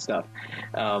characters and stuff.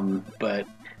 But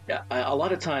a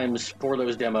lot of times for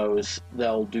those demos,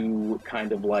 they'll do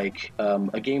kind of like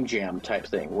a game jam type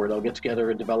thing, where they'll get together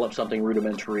and develop something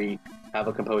rudimentary, have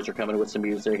a composer come in with some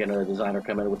music and a designer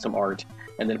come in with some art,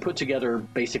 and then put together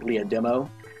basically a demo.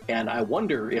 And I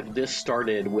wonder if this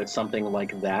started with something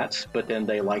like that, but then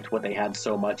they liked what they had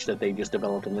so much that they just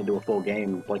developed it into a full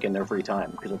game, like in their free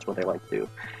time, because that's what they like to do.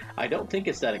 I don't think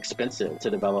it's that expensive to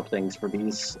develop things for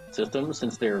these systems,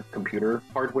 since they're computer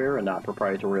hardware and not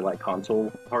proprietary like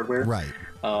console hardware. Right.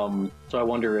 So I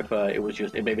wonder if it was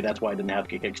just, maybe that's why it didn't have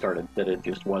to get kickstarted, that it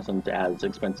just wasn't as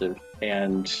expensive.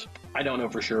 And I don't know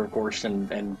for sure, of course,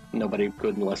 and nobody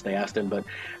could unless they asked him, but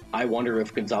I wonder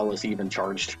if Gonzalez even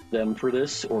charged them for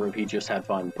this, or if he just had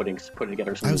fun putting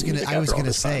together some music. I was after all gonna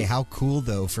this say, time. how cool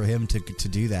though for him to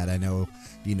do that. I know,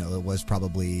 it was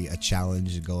probably a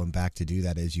challenge going back to do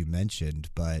that, as you mentioned,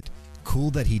 but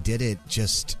cool that he did it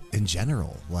just in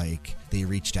general. Like, they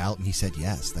reached out and he said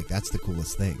yes. Like, that's the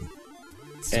coolest thing.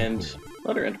 So And cool.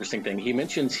 another interesting thing, he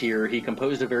mentions here, he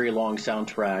composed a very long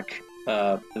soundtrack.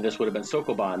 This would have been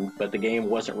Sokoban, but the game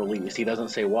wasn't released. He doesn't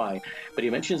say why, but he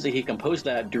mentions that he composed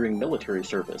that during military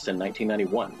service in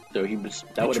 1991. So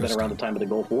that would have been around the time of the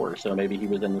Gulf War. So maybe he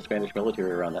was in the Spanish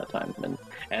military around that time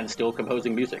and still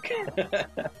composing music.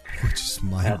 Which is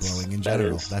mind-blowing in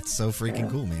general. That's so freaking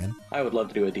cool, man. I would love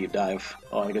to do a deep dive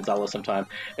on Gonzalez sometime.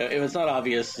 If it's not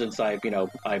obvious, since I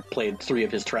played 3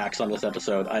 of his tracks on this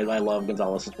episode, I love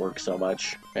Gonzalez's work so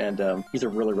much, and he's a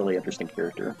really, really interesting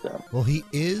character. So. Well, he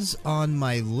is on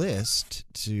my list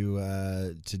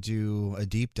to do a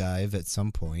deep dive at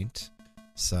some point.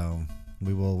 So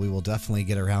We will definitely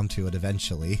get around to it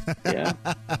eventually. Yeah.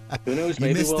 Who knows?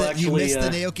 Maybe we'll actually... You missed the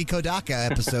Naoki Kodaka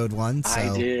episode one. So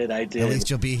I did. At least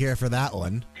you'll be here for that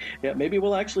one. Yeah, maybe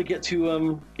we'll actually get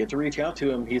to reach out to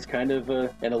him. He's kind of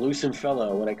an elusive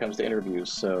fellow when it comes to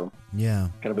interviews. So yeah,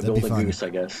 kind of a golden goose, I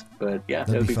guess. But yeah,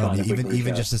 that'd be fun.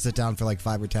 Even just to sit down for like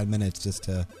 5 or 10 minutes just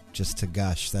to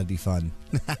gush. That'd be fun,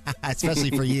 especially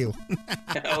for you.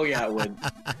 Oh yeah, it would.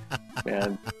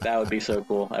 Man, that would be so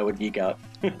cool. I would geek out.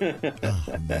 Oh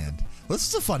man, well, this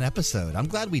is a fun episode. I'm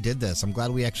glad we did this. I'm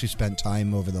glad we actually spent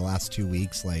time over the last 2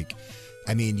 weeks. Like,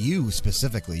 I mean, you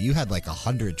specifically, you had like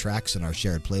 100 tracks in our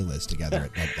shared playlist together.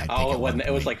 Oh, it wasn't.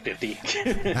 It was like 50.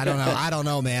 I don't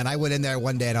know, man. I went in there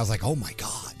one day and I was like, oh my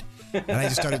god, and I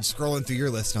just started scrolling through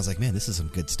your list and I was like, man, this is some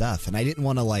good stuff. And I didn't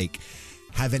want to like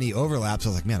have any overlaps. I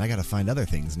was like, man, I got to find other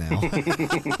things now.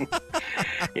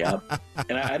 Yeah,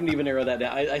 and I didn't even narrow that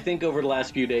down. I think over the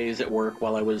last few days at work,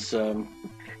 while I was,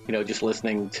 just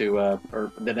listening to,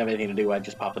 or didn't have anything to do, I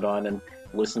just popped it on and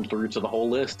listened through to the whole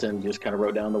list and just kind of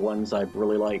wrote down the ones I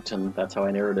really liked, and that's how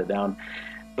I narrowed it down.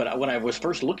 But when I was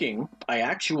first looking, I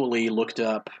actually looked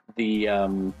up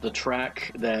the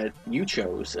track that you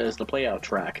chose as the playout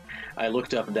track. I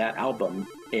looked up that album,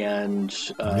 and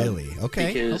really, okay,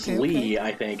 because Lee,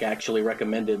 I think, actually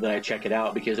recommended that I check it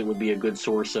out because it would be a good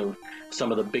source of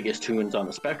some of the biggest tunes on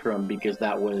the Spectrum, because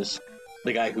that was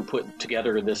the guy who put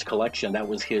together this collection. That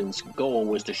was his goal,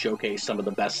 was to showcase some of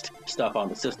the best stuff on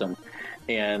the system.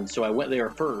 And so I went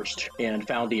there first and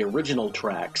found the original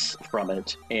tracks from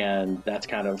it, and that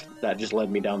just led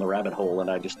me down the rabbit hole, and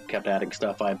I just kept adding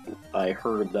stuff I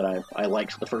heard that I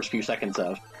liked the first few seconds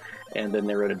of, and then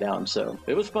narrowed it down. So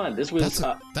it was fun. This was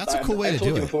that's a cool way to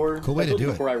do it. Cool way to do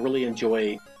it. I really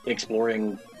enjoy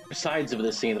exploring sides of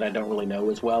this scene that I don't really know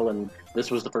as well, and this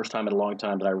was the first time in a long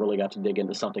time that I really got to dig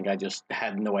into something I just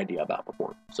had no idea about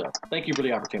before. So thank you for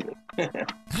the opportunity.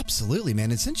 Absolutely,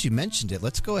 man. And since you mentioned it,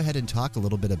 let's go ahead and talk a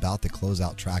little bit about the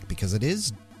closeout track, because it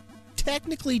is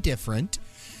technically different.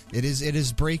 It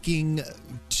is breaking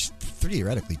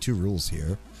theoretically 2 rules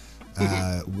here.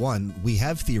 One, we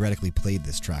have theoretically played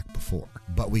this track before,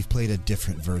 but we've played a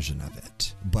different version of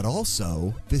it. But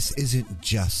also, this isn't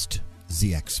just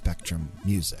ZX Spectrum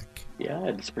music.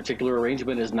 Yeah, this particular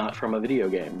arrangement is not from a video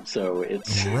game, so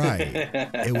it's... Right.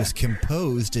 It was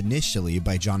composed initially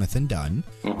by Jonathan Dunn,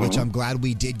 which I'm glad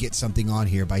we did get something on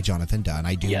here by Jonathan Dunn.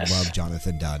 I do love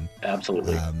Jonathan Dunn.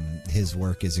 Absolutely. His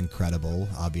work is incredible.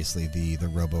 Obviously, the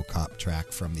RoboCop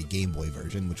track from the Game Boy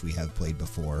version, which we have played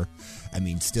before. I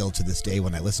mean, still to this day,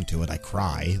 when I listen to it, I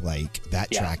cry. Like,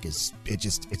 that track is...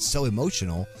 It's so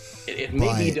emotional. It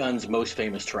may be Dunn's most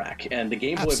famous track, and the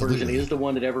Game Boy version is the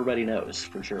one that everybody knows,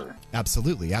 for sure.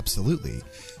 Absolutely, absolutely.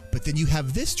 But then you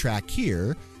have this track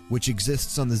here, which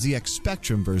exists on the ZX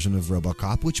Spectrum version of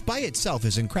RoboCop, which by itself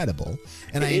is incredible.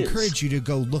 And I encourage you to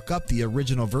go look up the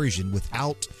original version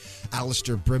without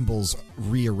Alistair Brimble's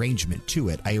rearrangement to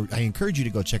it. I encourage you to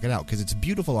go check it out because it's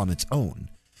beautiful on its own.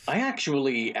 I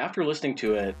actually, after listening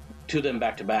to them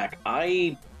back to back,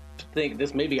 I think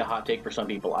this may be a hot take for some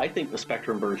people. I think the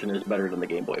Spectrum version is better than the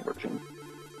Game Boy version.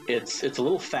 It's a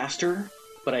little faster,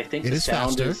 but I think the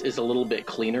sound is a little bit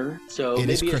cleaner. So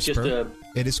maybe it's just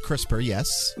it is crisper,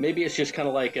 yes. Maybe it's just kind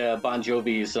of like Bon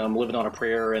Jovi's "Living on a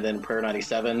Prayer" and then "Prayer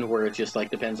 97," where it just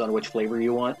like depends on which flavor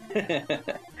you want.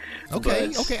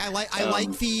 Okay.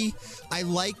 I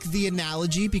like the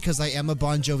analogy because I am a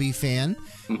Bon Jovi fan,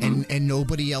 and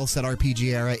nobody else at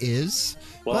RPG Era is.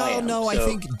 I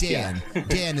think Dan. Yeah.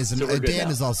 Dan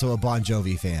is also a Bon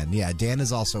Jovi fan. Yeah, Dan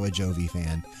is also a Jovi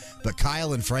fan, but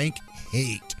Kyle and Frank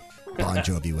hate Bon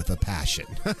Jovi with a passion.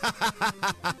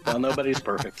 Well, nobody's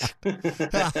perfect. But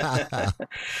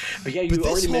yeah, you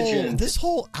already mentioned this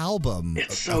whole album.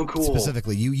 It's so cool.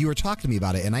 Specifically, you were talking to me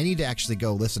about it, and I need to actually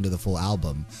go listen to the full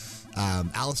album.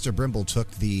 Alistair Brimble took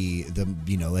the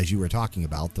as you were talking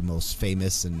about, the most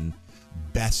famous and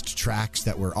best tracks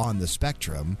that were on the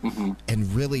Spectrum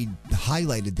and really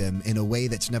highlighted them in a way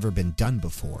that's never been done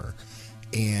before.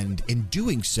 And in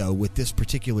doing so, with this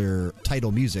particular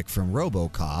title music from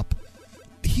RoboCop,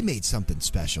 he made something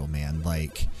special, man.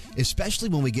 Like, especially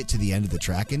when we get to the end of the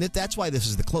track, and that's why this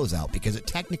is the closeout, because it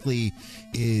technically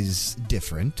is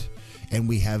different, and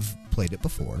we have played it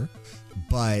before.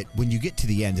 But when you get to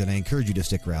the end, and I encourage you to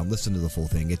stick around, listen to the full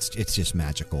thing. It's just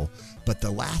magical. But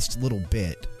the last little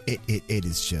bit, it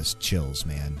is just chills,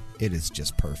 man. It is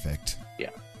just perfect. Yeah.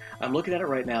 I'm looking at it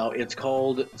right now.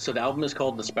 The album is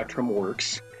called The Spectrum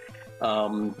Works.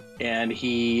 And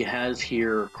he has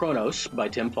here Kronos by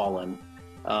Tim Follin,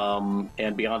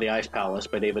 and Beyond the Ice Palace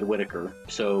by David Whittaker.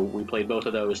 So we played both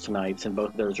of those tonight, and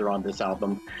both of those are on this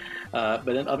album. But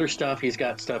then other stuff, he's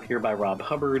got stuff here by Rob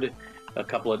Hubbard, a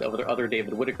couple of other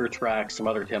David Whittaker tracks, some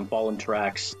other Tim Follin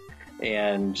tracks,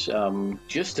 and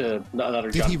just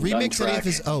another. Did he Jonathan Dunn remix track. any of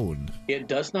his own? It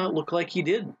does not look like he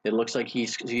did. It looks like he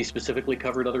specifically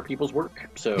covered other people's work.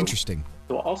 So Interesting.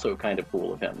 So also kind of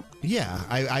cool of him. Yeah,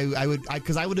 I would,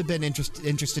 because I would have been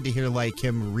interested to hear like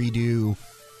him redo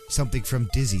something from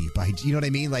Dizzy by, you know what I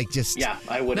mean? Like just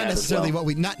I would not have necessarily as well.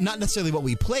 what we not necessarily what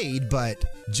we played, but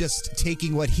just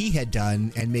taking what he had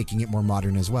done and making it more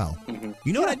modern as well. Mm-hmm.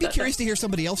 You know what? I'd be curious to hear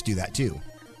somebody else do that too.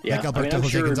 Yeah, like Alberto I'm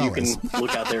Jose sure Gonzalez. you can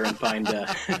look out there and find.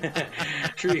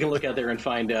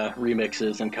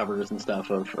 Remixes and covers and stuff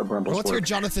of Brimble's Well, let's hear work.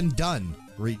 Jonathan Dunn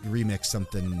remix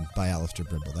something by Alistair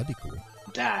Brimble. That'd be cool.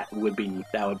 That would be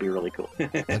really cool.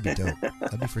 That'd be dope.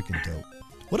 That'd be freaking dope.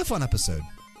 What a fun episode.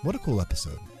 What a cool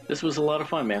episode. This was a lot of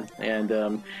fun, man.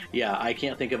 And I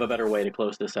can't think of a better way to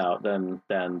close this out than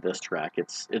this track.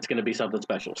 It's going to be something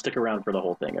special. Stick around for the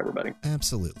whole thing, everybody.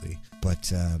 Absolutely.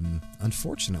 But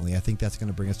unfortunately, I think that's going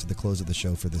to bring us to the close of the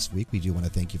show for this week. We do want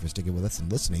to thank you for sticking with us and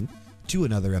listening to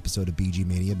another episode of BG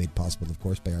Mania, made possible, of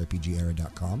course, by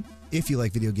RPGera.com. If you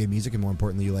like video game music, and more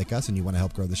importantly, you like us and you want to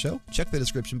help grow the show, check the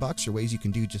description box for ways you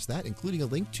can do just that, including a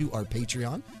link to our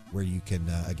Patreon, where you can,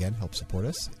 again, help support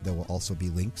us. There will also be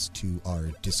links to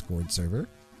our Discord server,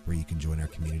 where you can join our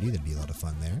community. That'd be a lot of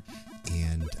fun there.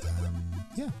 And,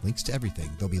 links to everything.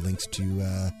 There'll be links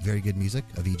to Very Good Music,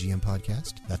 a VGM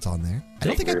podcast. That's on there. I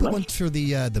don't think I put one for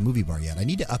the movie bar yet. I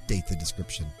need to update the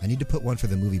description. I need to put one for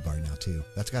the movie bar now, too.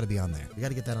 That's got to be on there. We got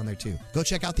to get that on there, too. Go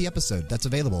check out the episode. That's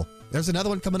available. There's another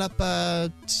one coming up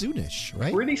soonish,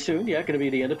 right? Pretty soon, yeah. Going to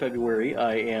be the end of February.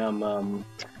 I am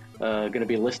going to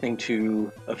be listening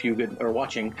to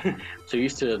watching. So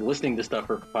used to listening to stuff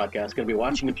for podcasts. Going to be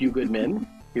watching A Few Good Men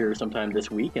here sometime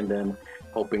this week, and then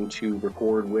hoping to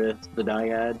record with the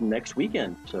Dyad next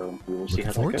weekend. So we will see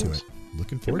how that goes.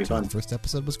 Looking forward to it. The first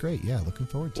episode was great. Yeah, looking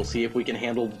forward to it. We'll see if we can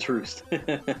handle the truth.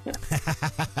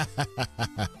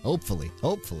 Hopefully.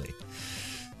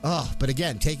 Oh, but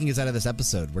again, taking us out of this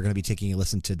episode, we're going to be taking a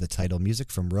listen to the title music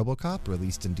from RoboCop,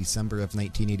 released in December of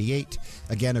 1988.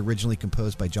 Again, originally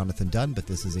composed by Jonathan Dunn, but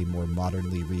this is a more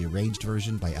modernly rearranged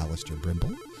version by Alistair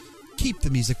Brimble. Keep the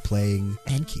music playing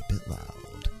and keep it loud.